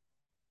trust him.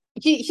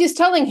 He's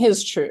telling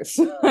his truth.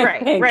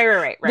 Right.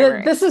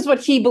 This is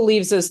what he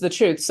believes is the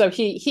truth. So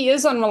he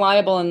is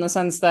unreliable in the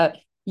sense that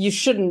you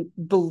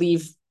shouldn't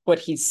believe what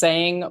he's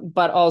saying,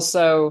 but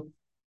also,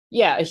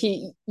 yeah,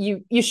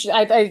 you should.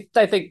 I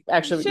think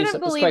actually you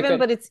shouldn't believe him,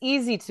 but it's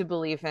easy to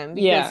believe him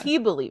because he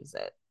believes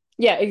it.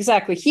 Yeah,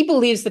 exactly. He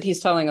believes that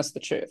he's telling us the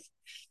truth.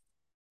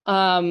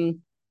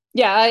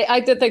 Yeah, I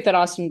did think that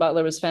Austin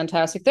Butler was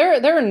fantastic.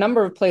 There are a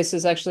number of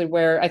places actually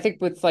where I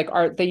think with like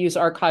art they use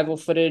archival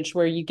footage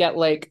where you get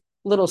like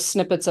little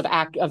snippets of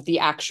the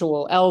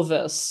actual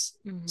Elvis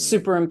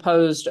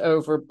superimposed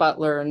over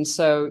Butler, and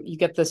so you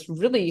get this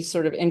really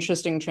sort of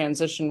interesting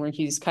transition where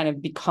he's kind of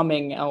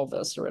becoming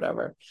Elvis or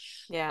whatever.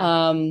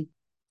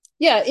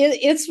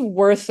 It's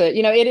worth it.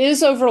 You know, it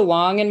is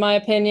overlong in my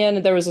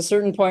opinion. There was a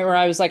certain point where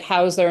I was like,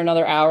 how is there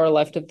another hour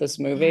left of this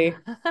movie?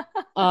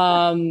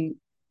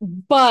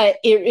 But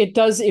it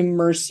does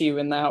immerse you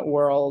in that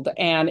world,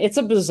 and it's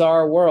a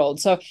bizarre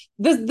world. So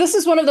this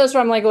is one of those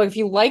where I'm like, look, if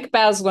you like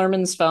Baz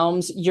Luhrmann's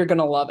films, you're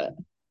gonna love it.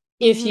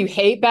 If you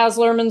hate Baz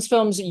Luhrmann's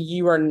films,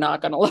 you are not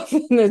gonna love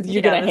it.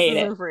 You're gonna hate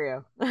it for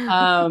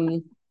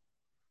you.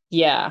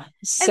 Yeah.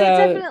 So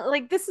and it definitely,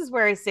 like, this is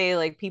where I say,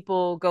 like,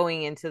 people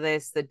going into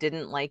this that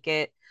didn't like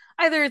it,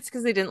 either it's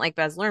because they didn't like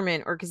Baz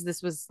Luhrmann or because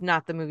this was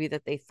not the movie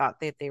that they thought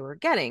that they were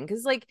getting.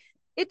 Because like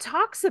it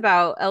talks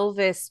about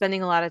Elvis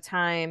spending a lot of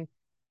time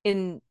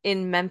in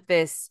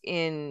Memphis,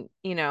 in,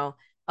 you know,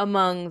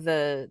 among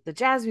the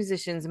jazz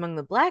musicians, among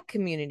the Black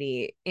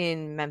community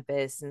in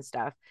Memphis and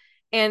stuff.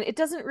 And it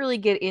doesn't really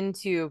get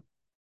into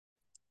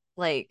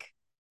like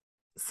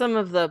some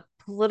of the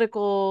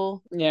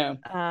political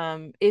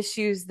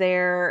issues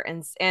there,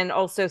 and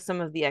also some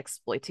of the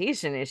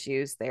exploitation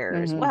issues there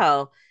as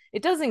well.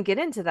 It doesn't get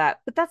into that,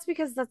 but that's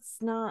because that's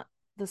not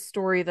the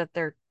story that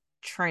they're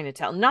trying to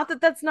tell. Not that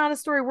that's not a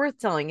story worth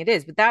telling, it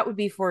is, but that would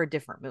be for a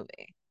different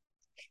movie.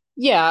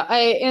 Yeah,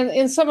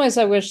 in some ways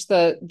I wish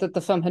that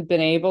the film had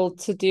been able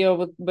to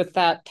deal with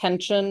that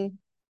tension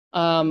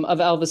of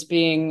Elvis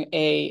being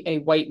a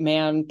white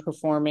man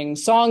performing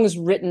songs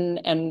written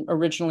and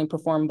originally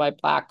performed by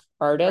Black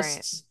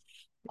artists,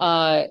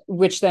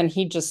 which then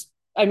he just,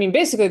 I mean,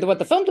 basically what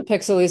the film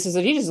depicts at least is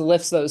that he just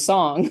lifts those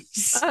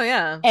songs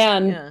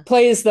and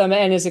plays them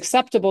and is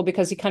acceptable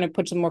because he kind of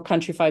puts a more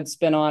countrified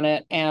spin on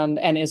it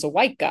and is a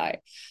white guy.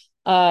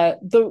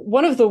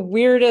 One of the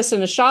weirdest,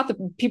 and a shot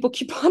that people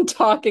keep on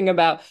talking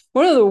about,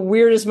 one of the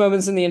weirdest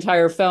moments in the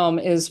entire film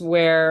is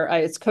where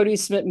it's Cody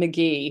Smith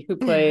McGee who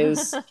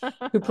plays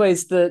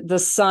the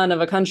son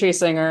of a country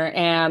singer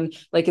and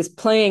like is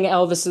playing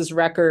Elvis's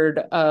record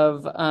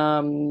of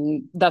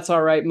That's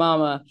All Right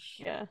Mama.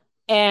 Yeah.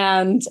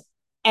 And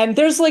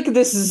there's like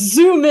this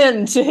zoom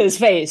in to his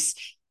face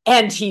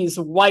and he's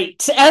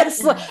white.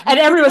 And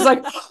everyone's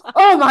like,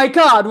 oh my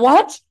God,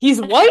 what?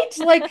 He's white?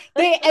 Like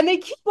they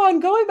keep on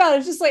going about it.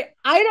 It's just like,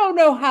 I don't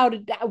know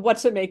what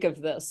to make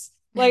of this.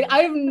 Like, I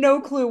have no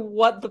clue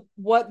what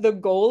the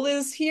goal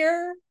is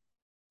here.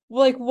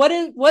 Like, what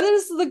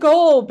is the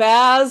goal,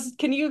 Baz?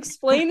 Can you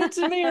explain it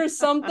to me or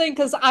something?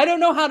 Because I don't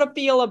know how to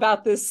feel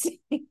about this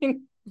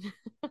scene.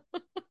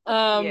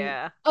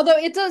 Yeah. Although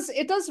it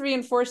does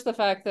reinforce the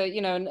fact that,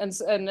 you know,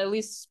 and at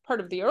least part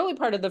of the early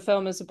part of the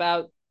film is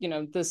about, you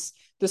know, this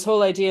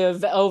whole idea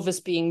of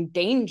Elvis being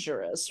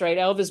dangerous, right?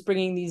 Elvis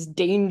bringing these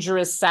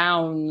dangerous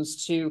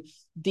sounds to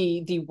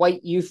the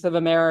white youth of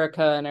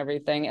America and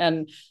everything.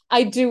 And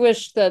I do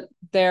wish that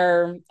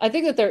I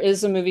think that there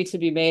is a movie to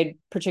be made,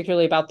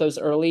 particularly about those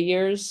early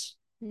years.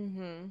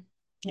 Mm-hmm.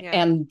 Yeah.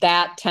 And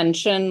that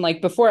tension,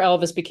 like before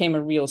Elvis became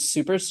a real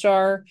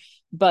superstar.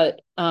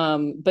 But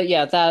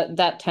yeah,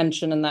 that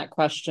tension and that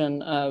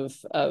question of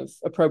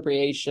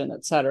appropriation,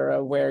 et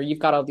cetera, where you've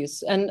got all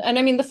these, and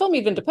I mean, the film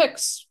even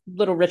depicts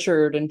Little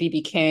Richard and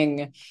B.B.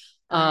 King,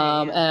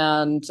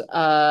 and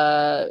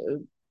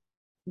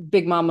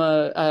Big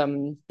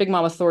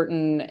Mama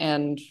Thornton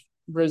and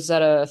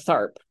Rosetta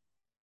Tharpe.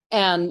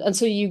 And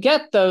so you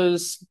get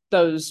those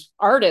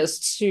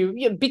artists who,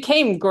 you know,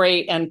 became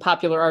great and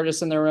popular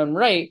artists in their own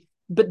right,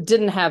 but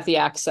didn't have the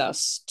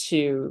access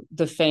to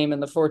the fame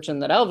and the fortune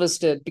that Elvis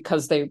did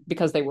because they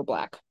were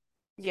Black.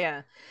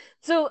 Yeah.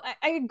 So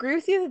I agree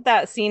with you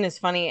that scene is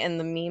funny and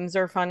the memes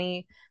are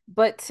funny,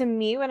 but to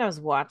me, when I was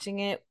watching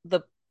it,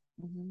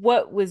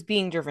 what was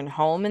being driven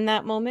home in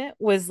that moment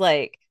was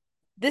like,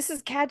 this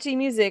is catchy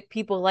music,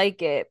 people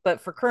like it.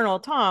 But for Colonel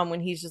Tom, when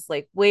he's just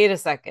like, wait a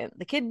second,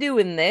 the kid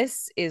doing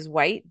this is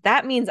white,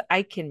 that means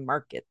I can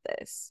market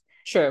this.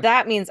 Sure.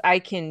 That means I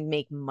can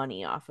make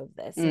money off of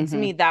this. And to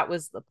me, that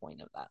was the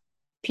point of that.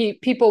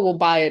 People will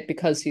buy it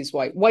because he's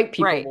white. White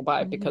people Right. will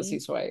buy it because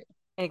he's white.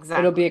 Exactly.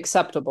 It'll be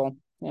acceptable.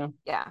 Yeah.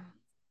 Yeah.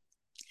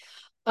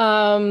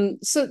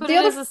 So but the it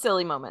other is a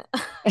silly moment.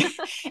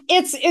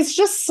 it's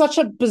just such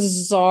a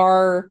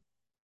bizarre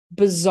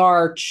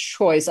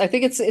choice. I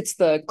think it's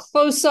the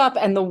close up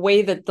and the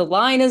way that the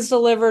line is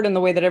delivered and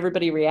the way that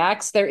everybody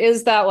reacts. There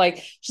is that,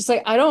 like, just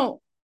like,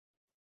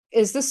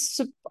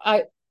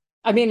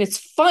 I mean, it's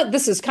fun.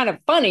 This is kind of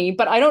funny,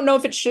 but I don't know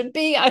if it should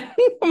be. I don't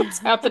know what's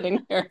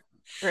happening here.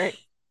 Right.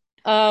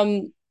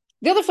 The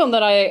other film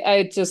that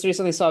I just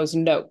recently saw was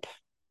Nope.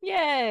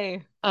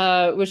 Yay.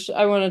 Which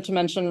I wanted to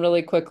mention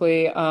really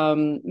quickly,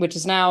 which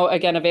is now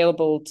again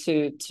available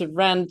to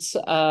rent,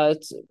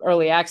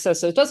 early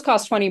access. So it does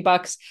cost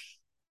 $20.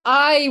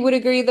 I would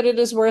agree that it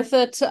is worth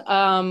it.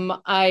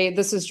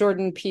 This is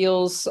Jordan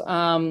Peele's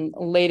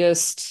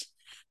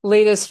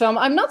latest film.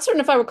 I'm not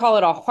certain if I would call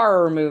it a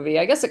horror movie.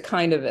 I guess it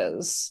kind of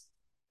is.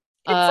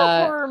 It's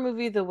a horror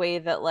movie the way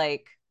that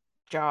like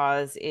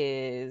Jaws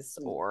is,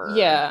 or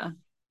yeah,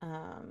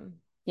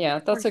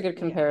 that's a good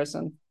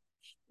comparison.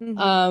 Yeah.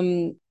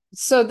 Mm-hmm.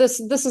 So this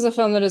is a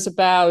film that is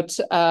about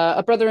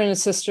a brother and a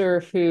sister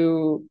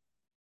who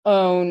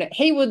own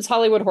Haywood's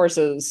Hollywood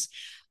Horses,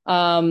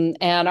 and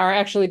are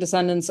actually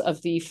descendants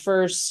of the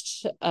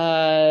first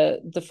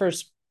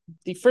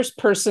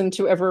person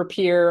to ever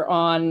appear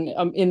on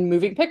in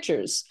moving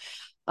pictures,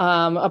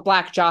 a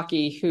Black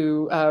jockey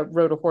who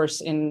rode a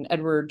horse in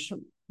Edward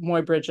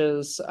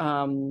Muybridge's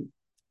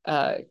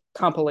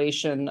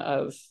compilation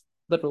of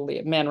literally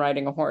a man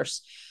riding a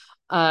horse.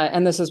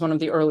 And this is one of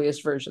the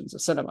earliest versions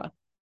of cinema.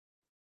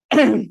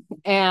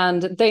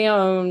 And they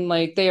own,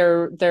 like,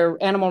 they're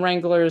animal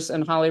wranglers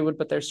in Hollywood,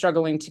 but they're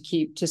struggling to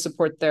continue to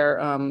support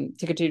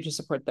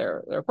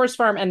their horse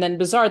farm. And then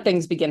bizarre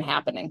things begin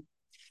happening.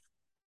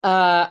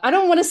 I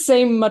don't want to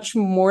say much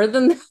more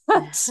than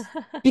that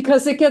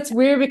because it gets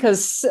weird,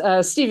 because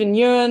Stephen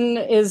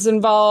Yeun is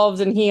involved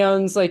and he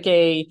owns like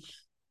a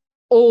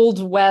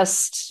Old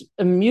West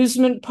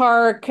amusement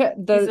park. He's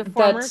a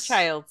former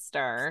child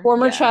star.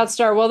 Child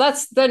star. Well,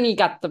 then you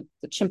got the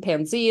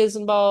chimpanzee is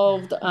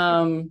involved.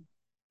 All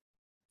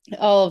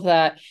of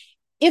that.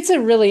 It's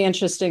a really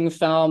interesting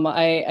film.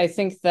 I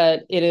think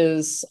that it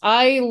is.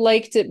 I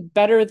liked it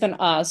better than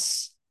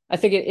Us. I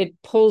think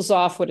it pulls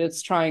off what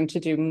it's trying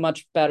to do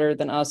much better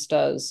than Us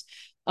does.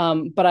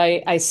 But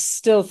I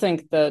still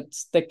think that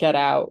Get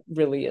Out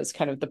really is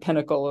kind of the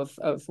pinnacle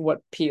of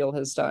what Peele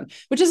has done,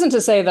 which isn't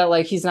to say that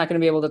like he's not going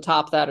to be able to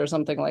top that or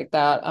something like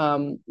that.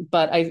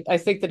 But I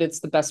think that it's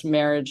the best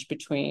marriage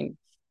between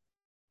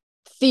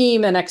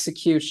theme and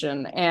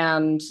execution.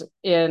 And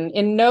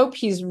in Nope,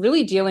 he's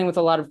really dealing with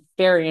a lot of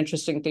very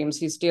interesting themes.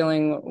 He's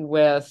dealing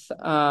with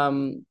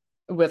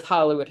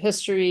Hollywood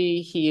history.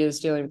 He is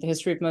dealing with the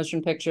history of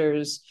motion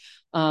pictures,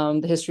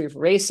 the history of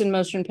race in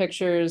motion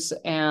pictures,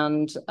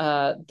 and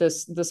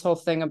this whole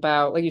thing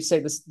about, like you say,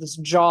 this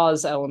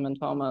Jaws element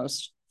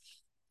almost.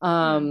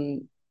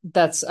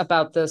 That's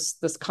about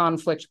this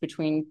conflict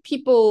between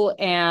people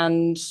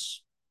and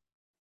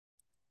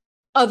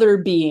other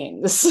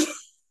beings.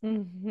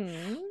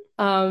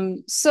 Mm-hmm.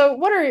 So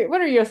what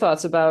are your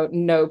thoughts about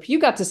Nope? You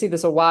got to see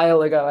this a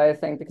while ago, I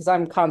think, because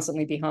I'm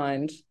constantly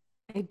behind.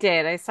 I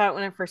did. I saw it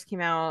when it first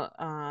came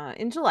out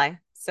in July,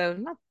 so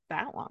not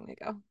that long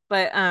ago,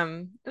 but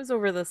it was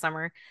over the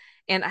summer,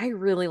 and I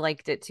really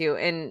liked it too.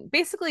 And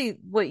basically,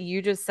 what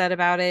you just said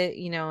about it,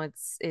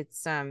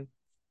 it's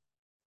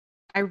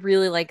I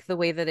really like the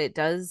way that it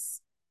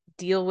does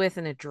deal with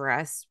and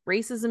address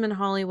racism in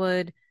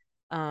Hollywood,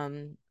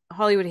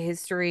 Hollywood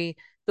history,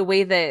 the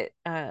way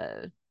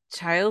that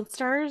child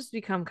stars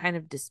become kind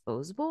of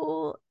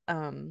disposable,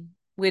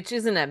 which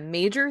isn't a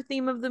major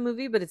theme of the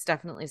movie, but it's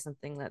definitely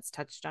something that's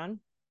touched on.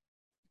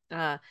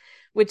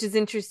 Which is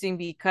interesting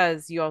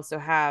because you also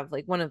have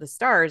like one of the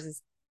stars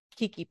is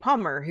Kiki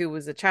Palmer, who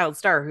was a child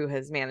star who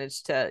has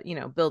managed to,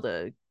 build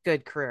a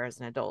good career as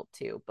an adult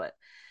too. But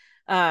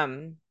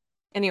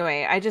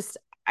anyway,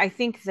 I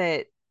think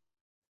that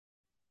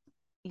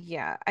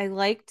yeah, I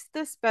liked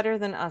this better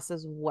than Us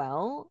as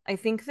well. I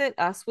think that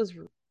Us was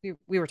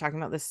we were talking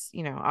about this,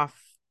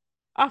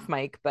 off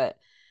mic, but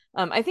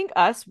I think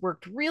Us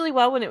worked really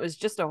well when it was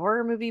just a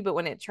horror movie, but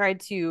when it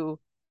tried to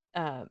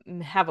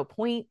have a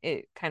point,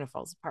 it kind of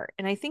falls apart.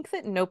 And I think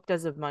that Nope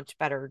does a much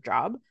better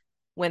job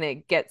when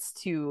it gets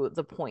to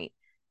the point.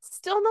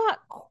 Still not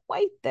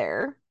quite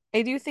there.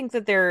 I do think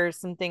that there are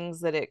some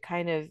things that it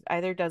kind of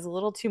either does a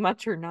little too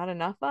much or not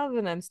enough of,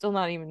 and I'm still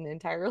not even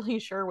entirely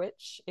sure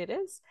which it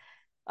is.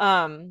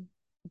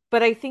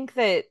 But I think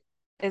that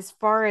as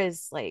far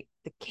as like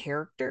the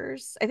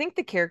characters, I think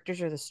the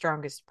characters are the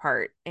strongest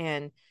part,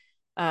 and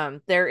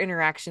their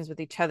interactions with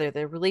each other,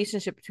 the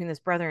relationship between this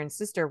brother and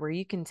sister, where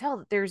you can tell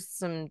that there's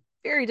some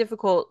very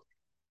difficult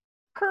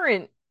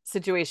current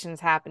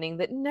situations happening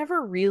that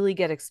never really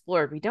get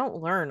explored. We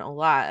don't learn a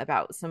lot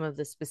about some of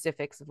the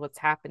specifics of what's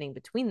happening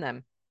between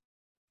them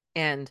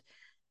and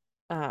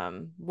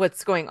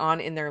what's going on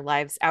in their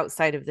lives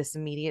outside of this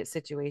immediate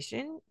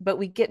situation, but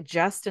we get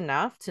just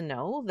enough to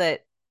know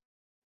that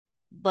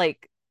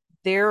like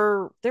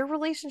their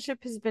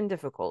relationship has been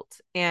difficult,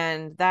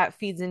 and that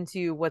feeds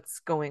into what's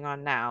going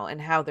on now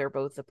and how they're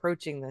both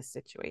approaching this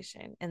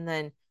situation. And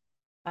then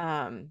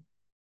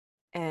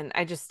and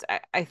I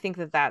think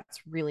that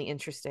that's really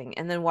interesting.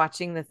 And then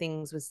watching the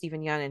things with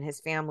Stephen Yeun and his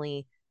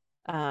family,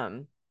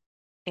 and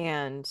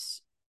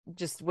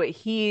just what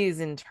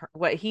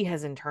what he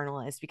has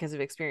internalized because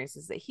of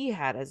experiences that he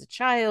had as a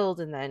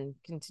child and then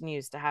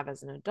continues to have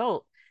as an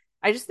adult.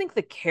 I just think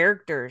the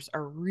characters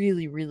are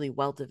really, really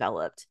well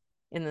developed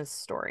in this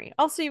story.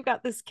 Also, you've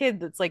got this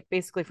kid that's like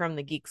basically from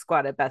the Geek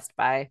Squad at Best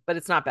Buy, but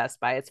it's not Best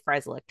Buy, it's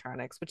Fry's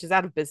Electronics, which is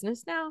out of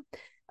business now.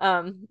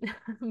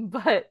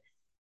 But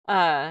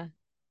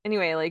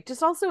anyway, like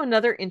just also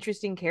another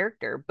interesting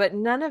character, but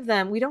none of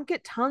them, we don't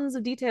get tons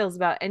of details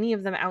about any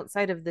of them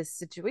outside of this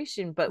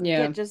situation, but we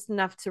get just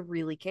enough to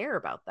really care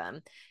about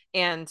them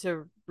and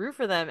to root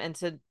for them and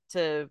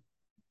to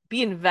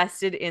be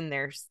invested in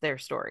their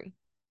story.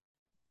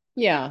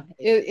 Yeah,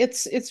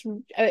 it's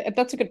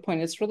that's a good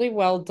point. It's really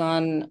well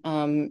done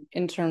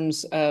in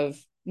terms of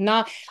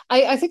not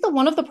I think that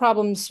one of the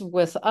problems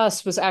with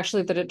Us was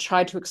actually that it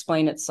tried to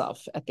explain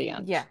itself at the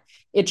end. Yeah.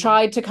 It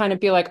tried to kind of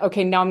be like,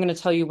 okay, now I'm going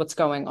to tell you what's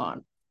going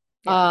on.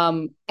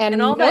 Yeah.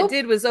 And all that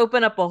did was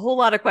open up a whole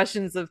lot of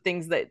questions of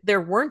things that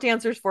there weren't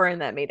answers for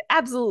and that made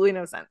absolutely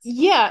no sense.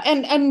 Yeah,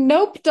 and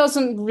Nope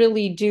doesn't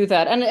really do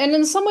that. And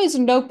in some ways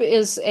Nope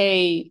is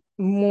a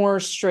more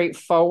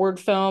straightforward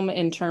film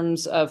in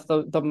terms of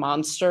the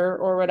monster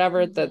or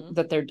whatever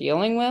that they're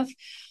dealing with.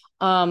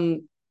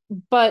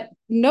 But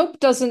Nope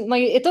doesn't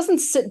like, it doesn't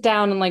sit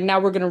down and like,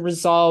 now we're going to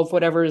resolve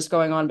whatever is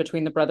going on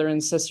between the brother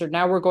and sister.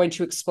 Now we're going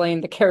to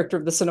explain the character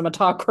of the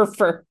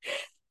cinematographer,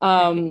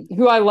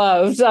 who I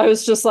loved. I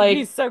was just like,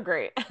 he's so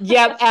great.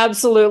 Yep,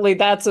 absolutely.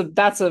 That's a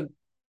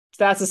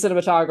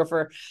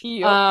cinematographer.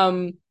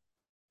 Yep.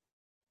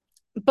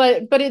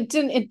 But it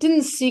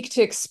didn't seek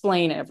to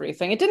explain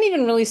everything. It didn't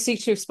even really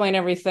seek to explain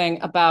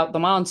everything about the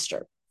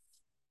monster.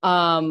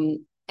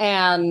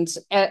 And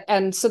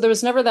so there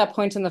was never that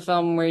point in the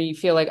film where you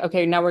feel like,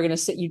 okay, now we're going to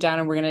sit you down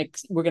and we're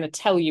going to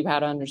tell you how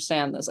to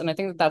understand this. And I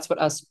think that that's what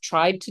Us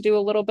tried to do a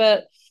little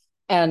bit,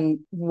 and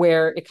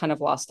where it kind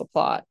of lost the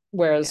plot,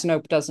 whereas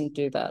Nope doesn't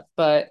do that.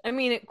 But I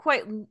mean,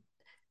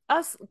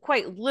 Us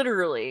quite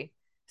literally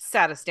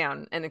sat us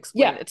down and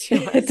explained it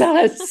to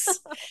us.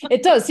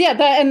 It does. Yeah.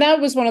 That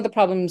was one of the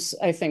problems,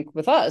 I think,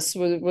 with Us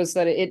was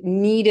that it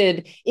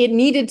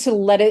needed to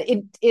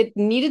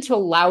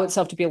allow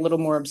itself to be a little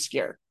more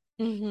obscure.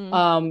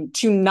 To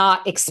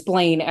not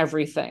explain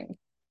everything.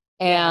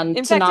 And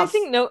in fact,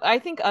 I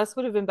think Us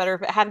would have been better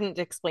if it hadn't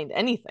explained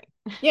anything.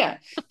 Yeah.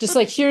 Just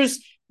like,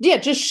 just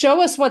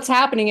show us what's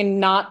happening and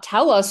not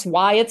tell us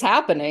why it's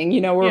happening,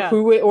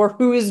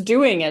 who is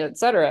doing it,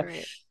 etc.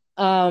 Right.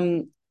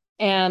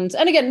 And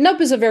again,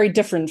 Nope is a very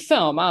different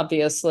film,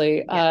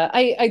 obviously. Yeah.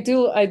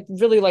 I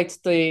really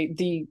liked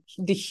the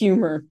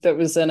humor that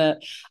was in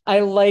it. I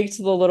liked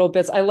the little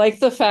bits. I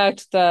liked the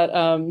fact that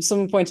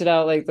someone pointed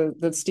out like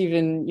that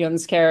Stephen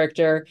Yeun's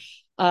character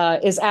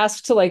is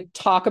asked to like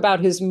talk about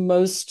his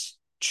most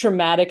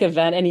traumatic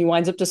event, and he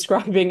winds up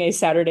describing a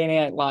Saturday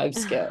Night Live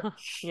skit.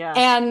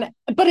 Yeah.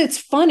 But it's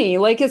funny.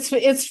 Like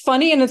it's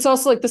funny, and it's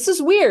also like, this is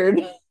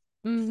weird.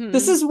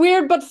 This is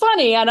weird but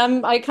funny,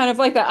 and I kind of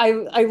like that.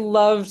 I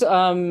loved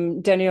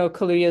Daniel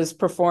Kaluuya's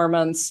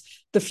performance.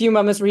 The few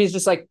moments where he's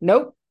just like,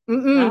 nope,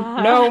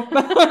 no.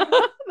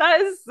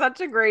 That is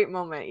such a great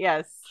moment.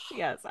 Yes,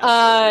 yes,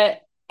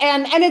 absolutely.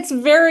 And it's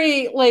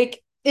very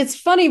like it's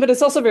funny, but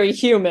it's also very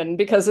human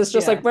because it's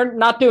just like we're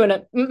not doing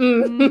it.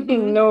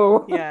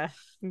 No. Yeah,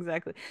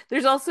 exactly.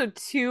 There's also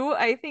two,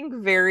 I think,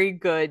 very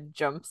good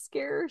jump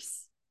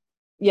scares.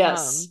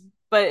 Yes,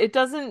 but it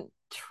doesn't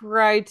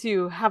try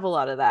to have a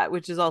lot of that,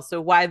 which is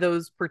also why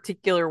those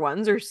particular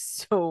ones are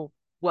so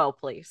well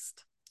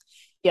placed.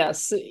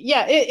 Yes,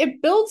 yeah,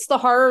 it builds the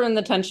horror and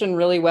the tension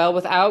really well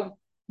without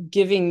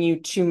giving you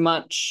too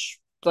much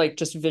like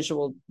just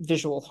visual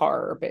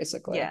horror,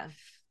 basically. Yeah.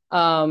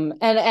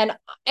 And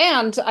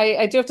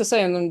I do have to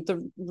say, and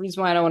the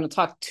reason why I don't want to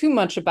talk too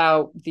much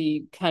about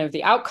the kind of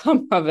the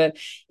outcome of it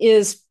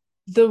is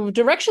the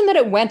direction that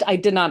it went, I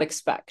did not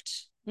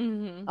expect.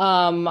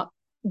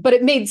 But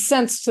it made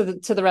sense to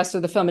the rest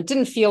of the film. It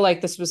didn't feel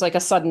like this was like a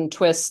sudden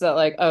twist that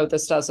like, oh,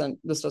 this doesn't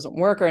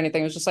work or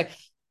anything. It was just like,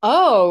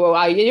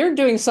 oh, you're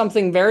doing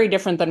something very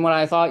different than what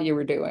I thought you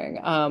were doing.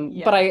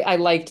 But I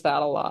liked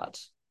that a lot.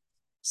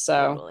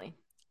 So, totally.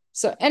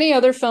 So any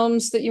other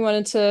films that you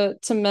wanted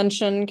to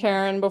mention,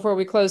 Karen, before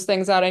we close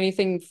things out?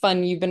 Anything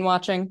fun you've been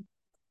watching?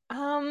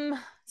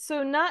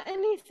 So not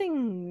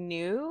anything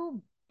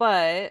new,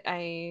 but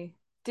I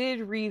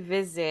did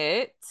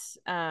revisit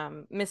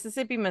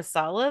Mississippi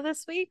Masala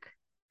this week.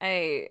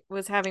 I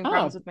was having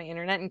problems with my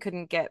internet and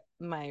couldn't get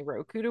my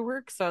Roku to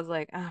work, so I was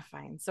like,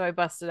 fine. So I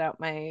busted out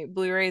my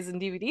Blu-rays and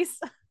DVDs.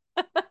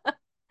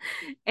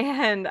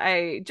 And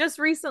I just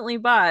recently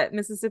bought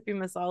Mississippi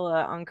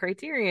Masala on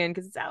Criterion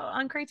because it's out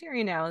on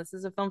Criterion now. This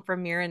is a film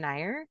from Mira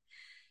Nair.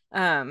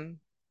 And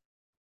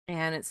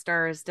it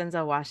stars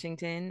Denzel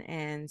Washington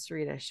and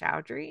Sarita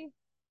Choudhury.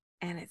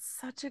 And it's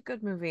such a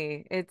good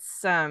movie.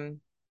 It's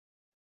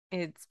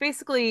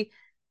basically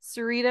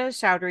Sarita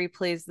Choudhury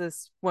plays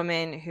this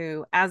woman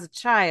who, as a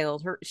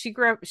child, she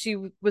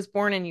was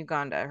born in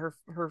Uganda.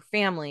 Her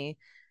family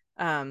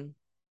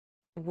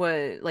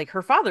was like,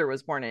 her father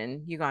was born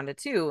in Uganda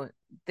too.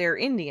 They're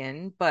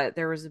Indian, but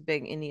there was a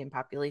big Indian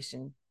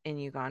population in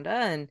Uganda,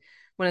 and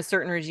when a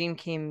certain regime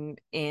came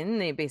in,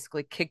 they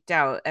basically kicked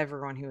out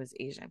everyone who was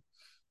Asian.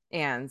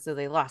 And so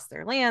they lost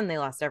their land, they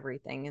lost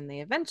everything, and they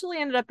eventually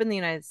ended up in the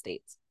United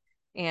States.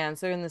 And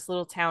so in this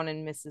little town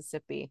in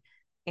Mississippi,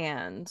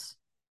 and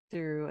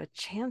through a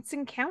chance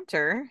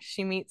encounter,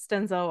 she meets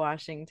Denzel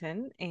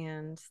Washington,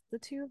 and the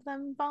two of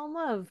them fall in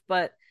love.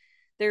 But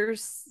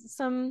there's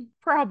some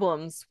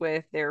problems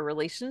with their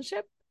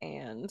relationship,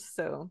 and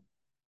so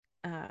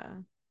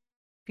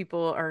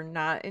people are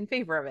not in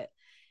favor of it.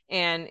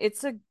 And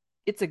it's a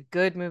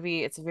good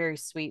movie. It's a very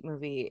sweet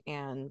movie,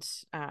 and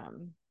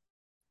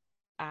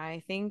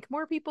I think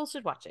more people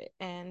should watch it.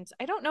 And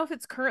I don't know if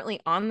it's currently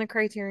on the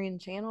Criterion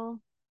channel.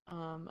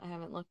 I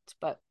haven't looked,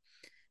 but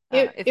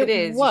if it is,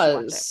 you should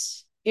watch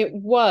it. It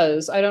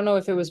was. I don't know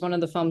if it was one of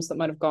the films that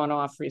might have gone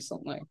off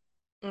recently.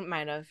 It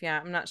might have,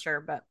 yeah. I'm not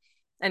sure, but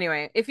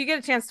anyway, if you get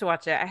a chance to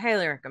watch it, I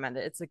highly recommend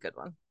it. It's a good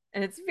one.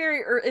 And it's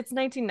it's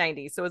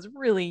 1990, so it's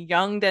really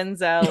young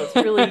Denzel. It's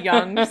really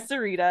young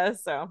Sarita.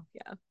 So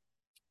yeah.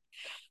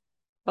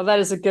 Well, that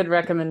is a good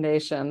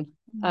recommendation.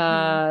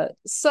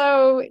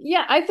 So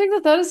yeah, I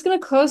think that is going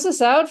to close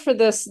us out for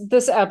this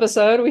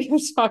episode. We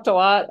have talked a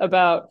lot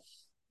about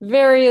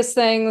various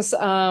things,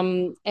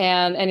 and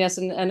yes,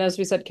 and as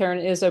we said, Karen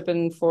is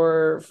open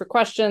for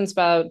questions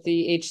about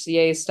the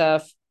HCA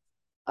stuff.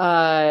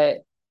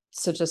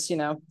 So just,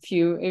 if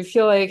you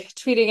feel like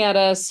tweeting at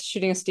us,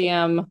 shooting us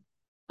DM,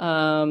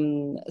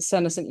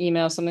 send us an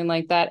email, something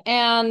like that.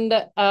 And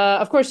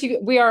of course,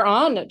 we are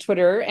on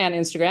Twitter and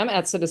Instagram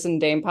at Citizen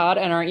Dame Pod,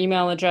 and our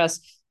email address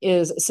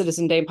is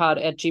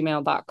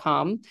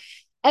citizendamepod@gmail.com.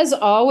 As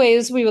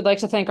always, we would like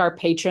to thank our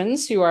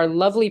patrons, who are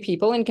lovely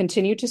people and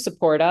continue to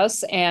support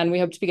us, and we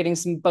hope to be getting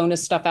some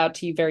bonus stuff out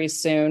to you very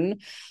soon.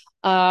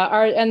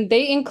 And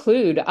they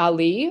include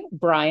Ali,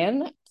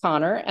 Brian,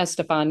 Connor,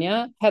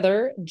 Estefania,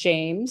 Heather,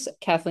 James,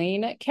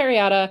 Kathleen,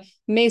 Carriata,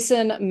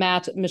 Mason,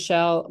 Matt,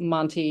 Michelle,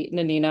 Monty,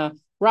 Nanina,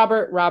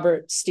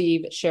 Robert,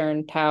 Steve,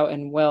 Sharon, Tao,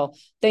 and Will.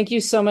 Thank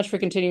you so much for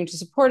continuing to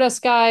support us,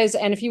 guys.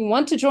 And if you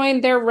want to join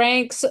their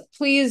ranks,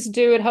 please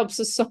do. It helps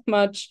us so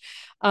much.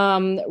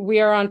 We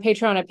are on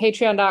Patreon at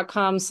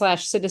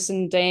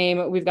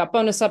patreon.com/citizendame. We've got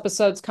bonus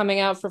episodes coming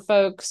out for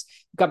folks.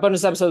 We've got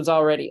bonus episodes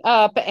already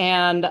up,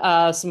 and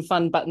some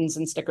fun buttons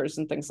and stickers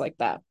and things like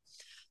that.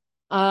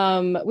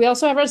 We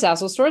also have our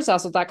Zazzle store,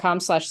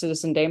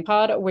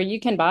 zazzle.com/citizendamepod, where you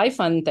can buy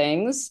fun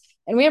things.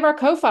 And we have our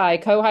Ko-Fi,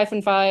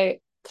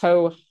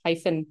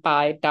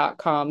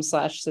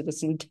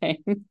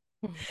 ko-fi.com/citizendame.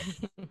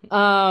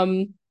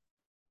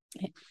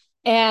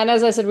 And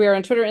as I said, we are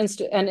on Twitter and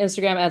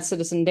Instagram at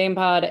Citizen Dame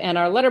Pod, and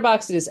our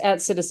letterbox is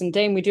at Citizen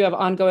Dame. We do have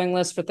ongoing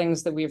lists for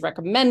things that we've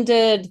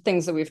recommended,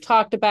 things that we've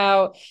talked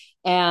about,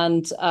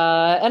 and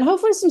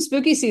hopefully some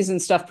spooky season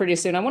stuff pretty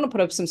soon. I want to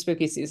put up some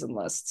spooky season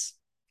lists.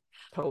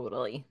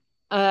 Totally.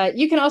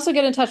 You can also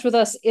get in touch with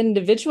us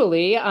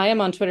individually. I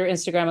am on Twitter,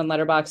 Instagram, and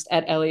Letterboxd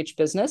at LH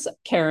Business.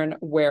 Karen,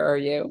 where are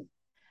you?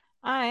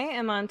 I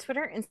am on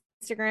Twitter,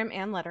 Instagram,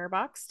 and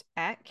Letterboxd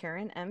at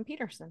Karen M.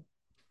 Peterson.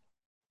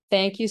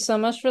 Thank you so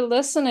much for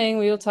listening.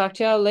 We will talk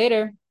to y'all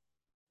later.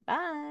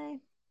 Bye.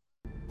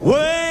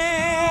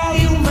 Well,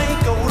 you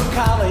may go to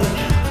college,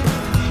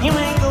 you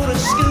may go to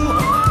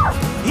school,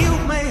 you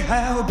may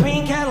have a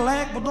pink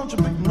Cadillac, but don't you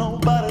make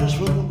nobody's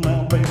fool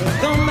now, baby.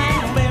 Come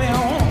back, baby, I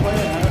wanna play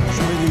house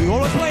with you.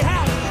 Let's play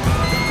house.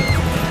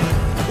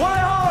 What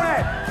all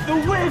that? The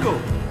wiggle.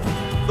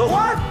 The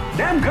what?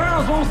 Them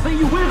girls won't see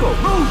you wiggle.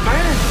 Move,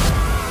 man.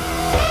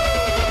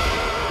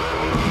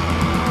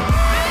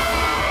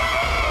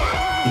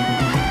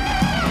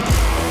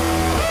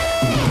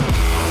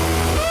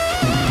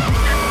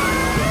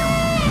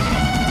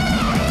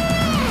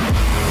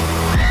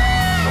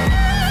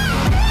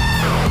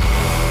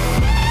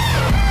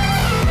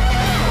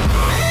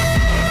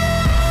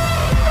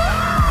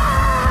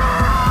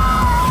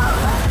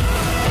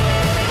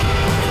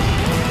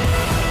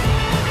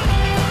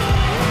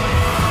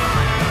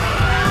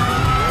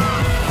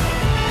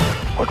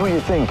 What were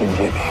you thinking,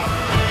 Jimmy?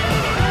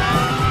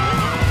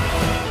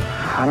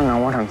 I don't know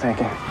what I'm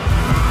thinking.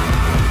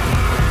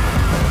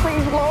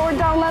 Please, Lord,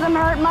 don't let him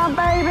hurt my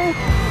baby.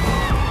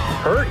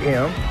 Hurt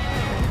him?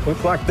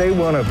 Looks like they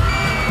want to...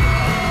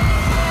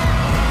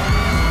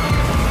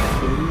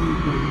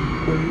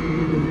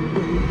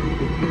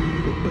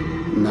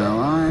 Now,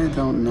 I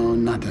don't know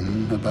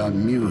nothing about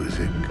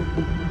music,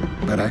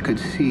 but I could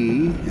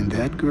see in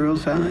that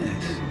girl's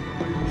eyes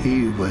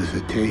he was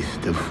a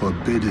taste of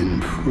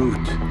forbidden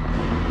fruit.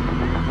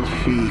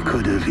 She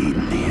could have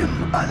eaten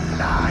him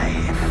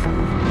alive.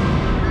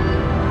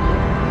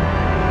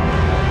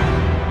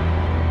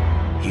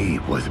 He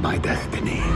was my destiny.